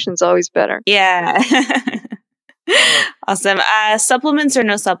information is always better. Yeah. Awesome. Supplements or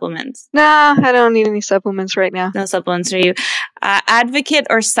no supplements? Nah, I don't need any supplements right now. No supplements for you. Advocate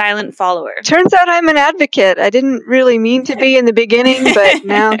or silent follower? Turns out I'm an advocate. I didn't really mean to be in the beginning, but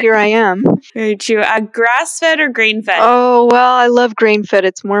now here I am. Very true. Grass-fed or grain-fed? Oh, well, I love grain-fed.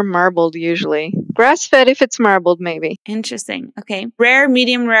 It's more marbled usually. Grass-fed if it's marbled, maybe. Interesting. Okay. Rare,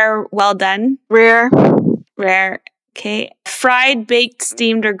 medium rare, well done? Rare. Rare. Okay. Fried, baked,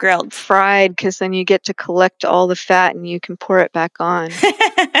 steamed, or grilled? Fried, because then you get to collect all the fat and you can pour it back on.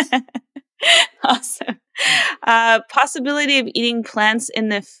 Awesome. Possibility of eating plants in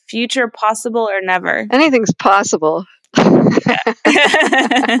the future, possible or never? Anything's possible.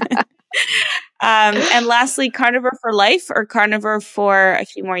 And lastly, carnivore for life or carnivore for a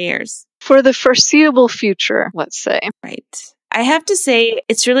few more years? For the foreseeable future, let's say. Right. I have to say,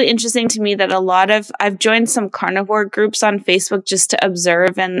 it's really interesting to me that I've joined some carnivore groups on Facebook just to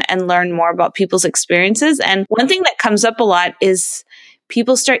observe and learn more about people's experiences. And one thing that comes up a lot is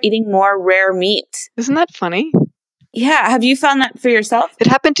people start eating more rare meat. Isn't that funny? Yeah. Have you found that for yourself? It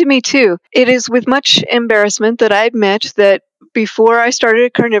happened to me too. It is with much embarrassment that I admit that before I started a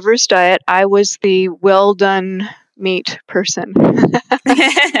carnivorous diet, I was the well done meat person.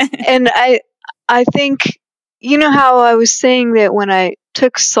 And I think, you know how I was saying that when I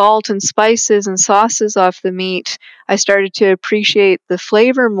took salt and spices and sauces off the meat, I started to appreciate the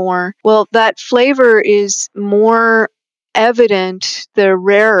flavor more. Well, that flavor is more evident the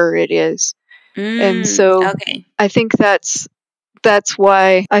rarer it is. And so okay. I think that's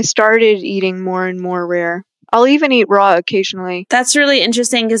why I started eating more and more rare. I'll even eat raw occasionally. That's really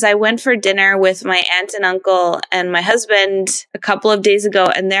interesting because I went for dinner with my aunt and uncle and my husband a couple of days ago,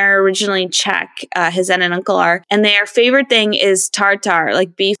 and they're originally Czech, his aunt and uncle are, and their favorite thing is tartare,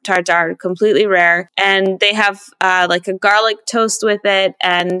 like beef tartare, completely rare. And they have like a garlic toast with it.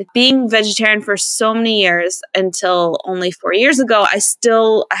 And being vegetarian for so many years until only 4 years ago, I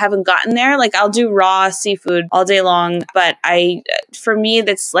still haven't gotten there. Like I'll do raw seafood all day long, but for me,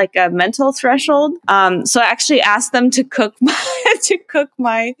 that's like a mental threshold. So I actually asked them to cook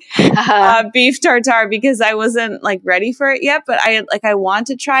my beef tartare because I wasn't like ready for it yet, but I want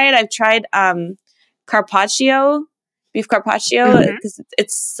to try it. I've tried carpaccio, beef carpaccio, because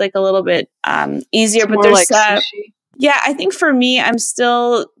it's like a little bit easier, but there's like sushi. Yeah, I think for me, I'm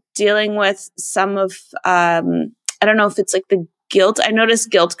still dealing with some of I don't know if it's like the guilt. I notice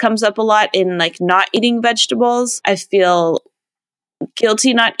guilt comes up a lot in like not eating vegetables. I feel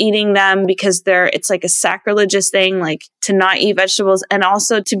guilty not eating them because it's like a sacrilegious thing, like to not eat vegetables and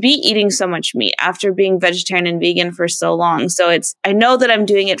also to be eating so much meat after being vegetarian and vegan for so long. So I know that I'm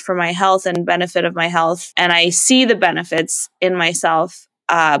doing it for my health and benefit of my health, and I see the benefits in myself.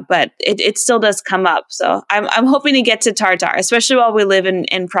 But it still does come up. So I'm hoping to get to tartare, especially while we live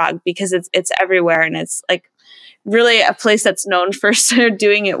in Prague, because it's everywhere and it's like really a place that's known for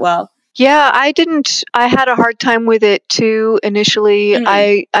doing it well. Yeah, I had a hard time with it too initially.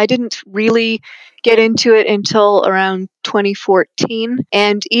 I didn't really get into it until around 2014.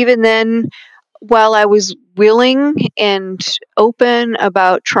 And even then, while I was willing and open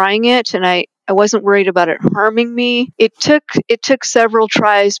about trying it, and I wasn't worried about it harming me, it took several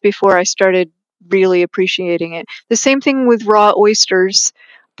tries before I started really appreciating it. The same thing with raw oysters.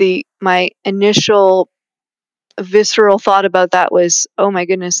 My initial visceral thought about that was, oh my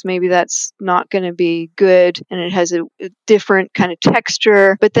goodness, maybe that's not going to be good, and it has a different kind of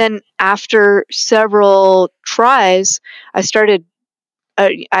texture. But then after several tries, I started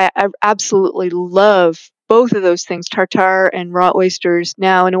I absolutely love both of those things, tartare and raw oysters,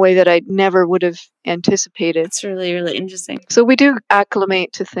 now in a way that I never would have anticipated. It's really, really interesting. So we do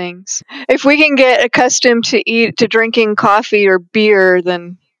acclimate to things. If we can get accustomed to drinking coffee or beer,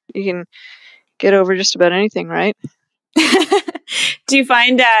 then you can get over just about anything, right? Do you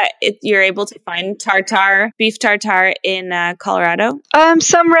find you're able to find beef tartare in Colorado?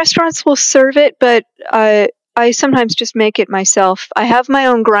 Some restaurants will serve it, but I sometimes just make it myself. I have my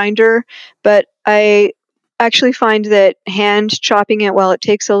own grinder, but I actually find that hand chopping it, while it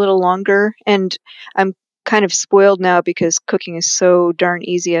takes a little longer, and I'm kind of spoiled now because cooking is so darn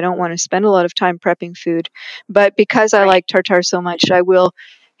easy. I don't want to spend a lot of time prepping food, but because I like tartare so much, I will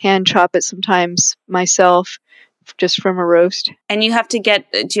hand chop it sometimes myself, just from a roast. And do you have to get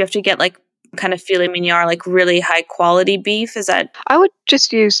like kind of filet mignon, like really high quality beef? Is that? I would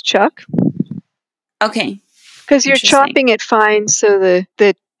just use chuck. Okay. Because you're chopping it fine, so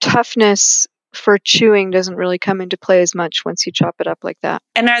the toughness for chewing doesn't really come into play as much once you chop it up like that.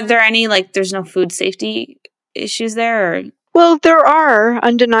 And are there any, like, there's no food safety issues there? Or? Well, there are,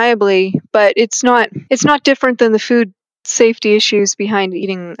 undeniably, but it's not different than the food safety issues behind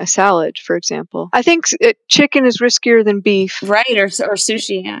eating a salad, for example. I think chicken is riskier than beef. Right, or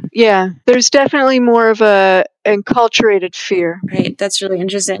sushi, yeah. Yeah, there's definitely more of a enculturated fear. Right, that's really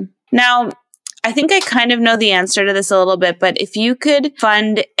interesting. Now, I think I kind of know the answer to this a little bit, but if you could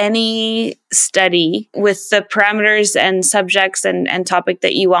fund any study with the parameters and subjects and topic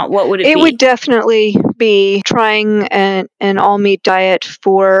that you want, what would it be? It would definitely be trying an all-meat diet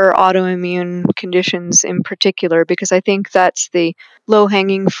for autoimmune conditions in particular, because I think that's the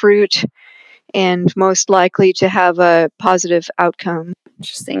low-hanging fruit and most likely to have a positive outcome.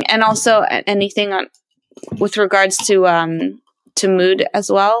 Interesting. And also anything with regards to mood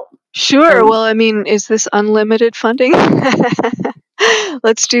as well? Sure. Well, I mean, is this unlimited funding?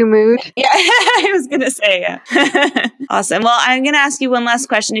 Let's do mood. Yeah, I was going to say, yeah. Awesome. Well, I'm going to ask you one last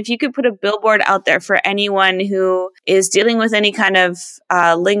question. If you could put a billboard out there for anyone who is dealing with any kind of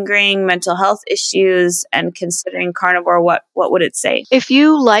lingering mental health issues and considering carnivore, what would it say? If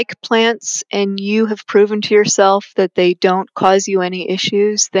you like plants and you have proven to yourself that they don't cause you any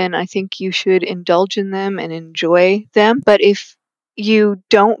issues, then I think you should indulge in them and enjoy them. But if you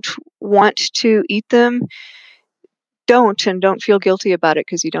don't want to eat them, don't feel guilty about it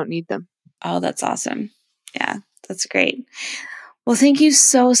because you don't need them. Oh, that's awesome. Yeah, that's great. Well, thank you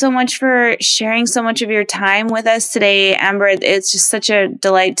so much for sharing so much of your time with us today, Amber. It's just such a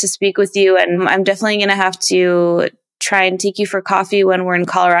delight to speak with you. And I'm definitely going to have to try and take you for coffee when we're in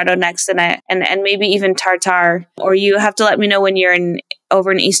Colorado next and maybe even tartare. Or you have to let me know when you're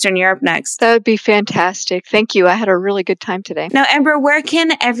over in Eastern Europe next. That would be fantastic. Thank you. I had a really good time today. Now, Amber, where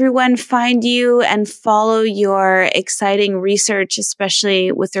can everyone find you and follow your exciting research,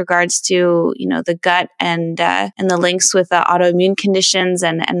 especially with regards to, the gut and the links with autoimmune conditions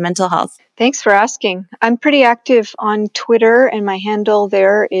and mental health? Thanks for asking. I'm pretty active on Twitter, and my handle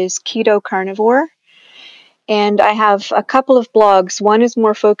there is Carnivore. And I have a couple of blogs. One is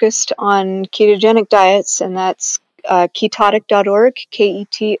more focused on ketogenic diets, and that's ketotic.org,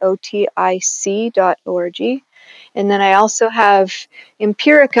 ketotic.org. And then I also have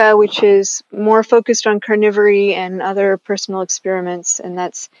Empirica, which is more focused on carnivory and other personal experiments, and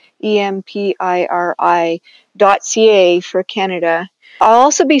that's empiri.ca for Canada. I'll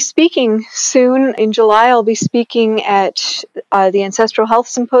also be speaking soon. In July, I'll be speaking at the Ancestral Health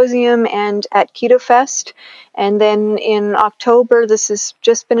Symposium and at Keto Fest. And then in October, this has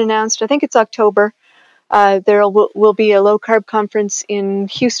just been announced, I think it's October, there will be a low-carb conference in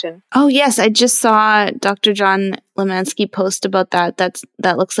Houston. Oh, yes. I just saw Dr. John Lemansky post about that.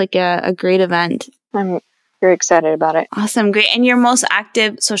 That looks like a great event. I'm very excited about it. Awesome. Great. And your most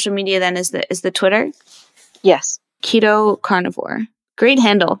active social media then is the Twitter? Yes. Keto Carnivore. Great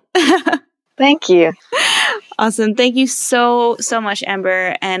handle. Thank you. Awesome. Thank you so much,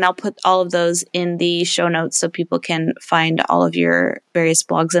 Amber. And I'll put all of those in the show notes so people can find all of your various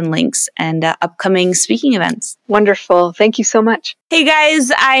blogs and links and upcoming speaking events. Wonderful. Thank you so much. Hey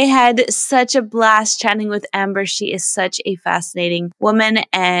guys, I had such a blast chatting with Amber. She is such a fascinating woman,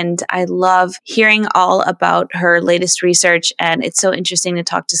 and I love hearing all about her latest research. And it's so interesting to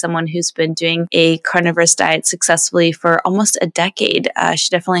talk to someone who's been doing a carnivorous diet successfully for almost a decade. She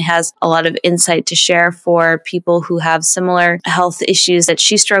definitely has a lot of insight to share for people who have similar health issues that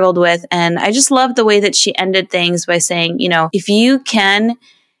she struggled with. And I just love the way that she ended things by saying, if you can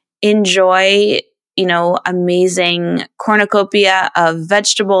enjoy amazing cornucopia of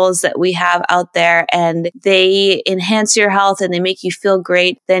vegetables that we have out there and they enhance your health and they make you feel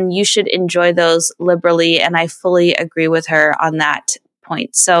great, then you should enjoy those liberally. And I fully agree with her on that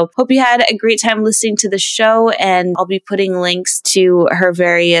point. So hope you had a great time listening to the show, and I'll be putting links to her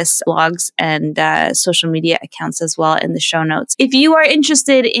various blogs and social media accounts as well in the show notes. If you are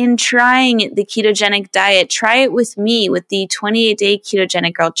interested in trying the ketogenic diet, try it with me with the 28-day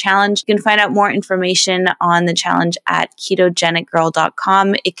Ketogenic Girl Challenge. You can find out more information on the challenge at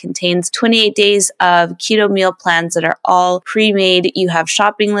ketogenicgirl.com. It contains 28 days of keto meal plans that are all pre-made. You have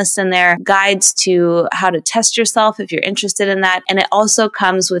shopping lists in there, guides to how to test yourself if you're interested in that, and it also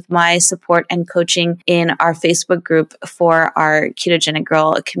comes with my support and coaching in our Facebook group for our Ketogenic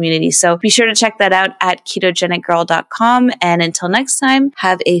Girl community. So be sure to check that out at ketogenicgirl.com. And until next time,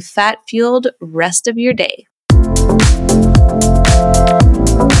 have a fat-fueled rest of your day.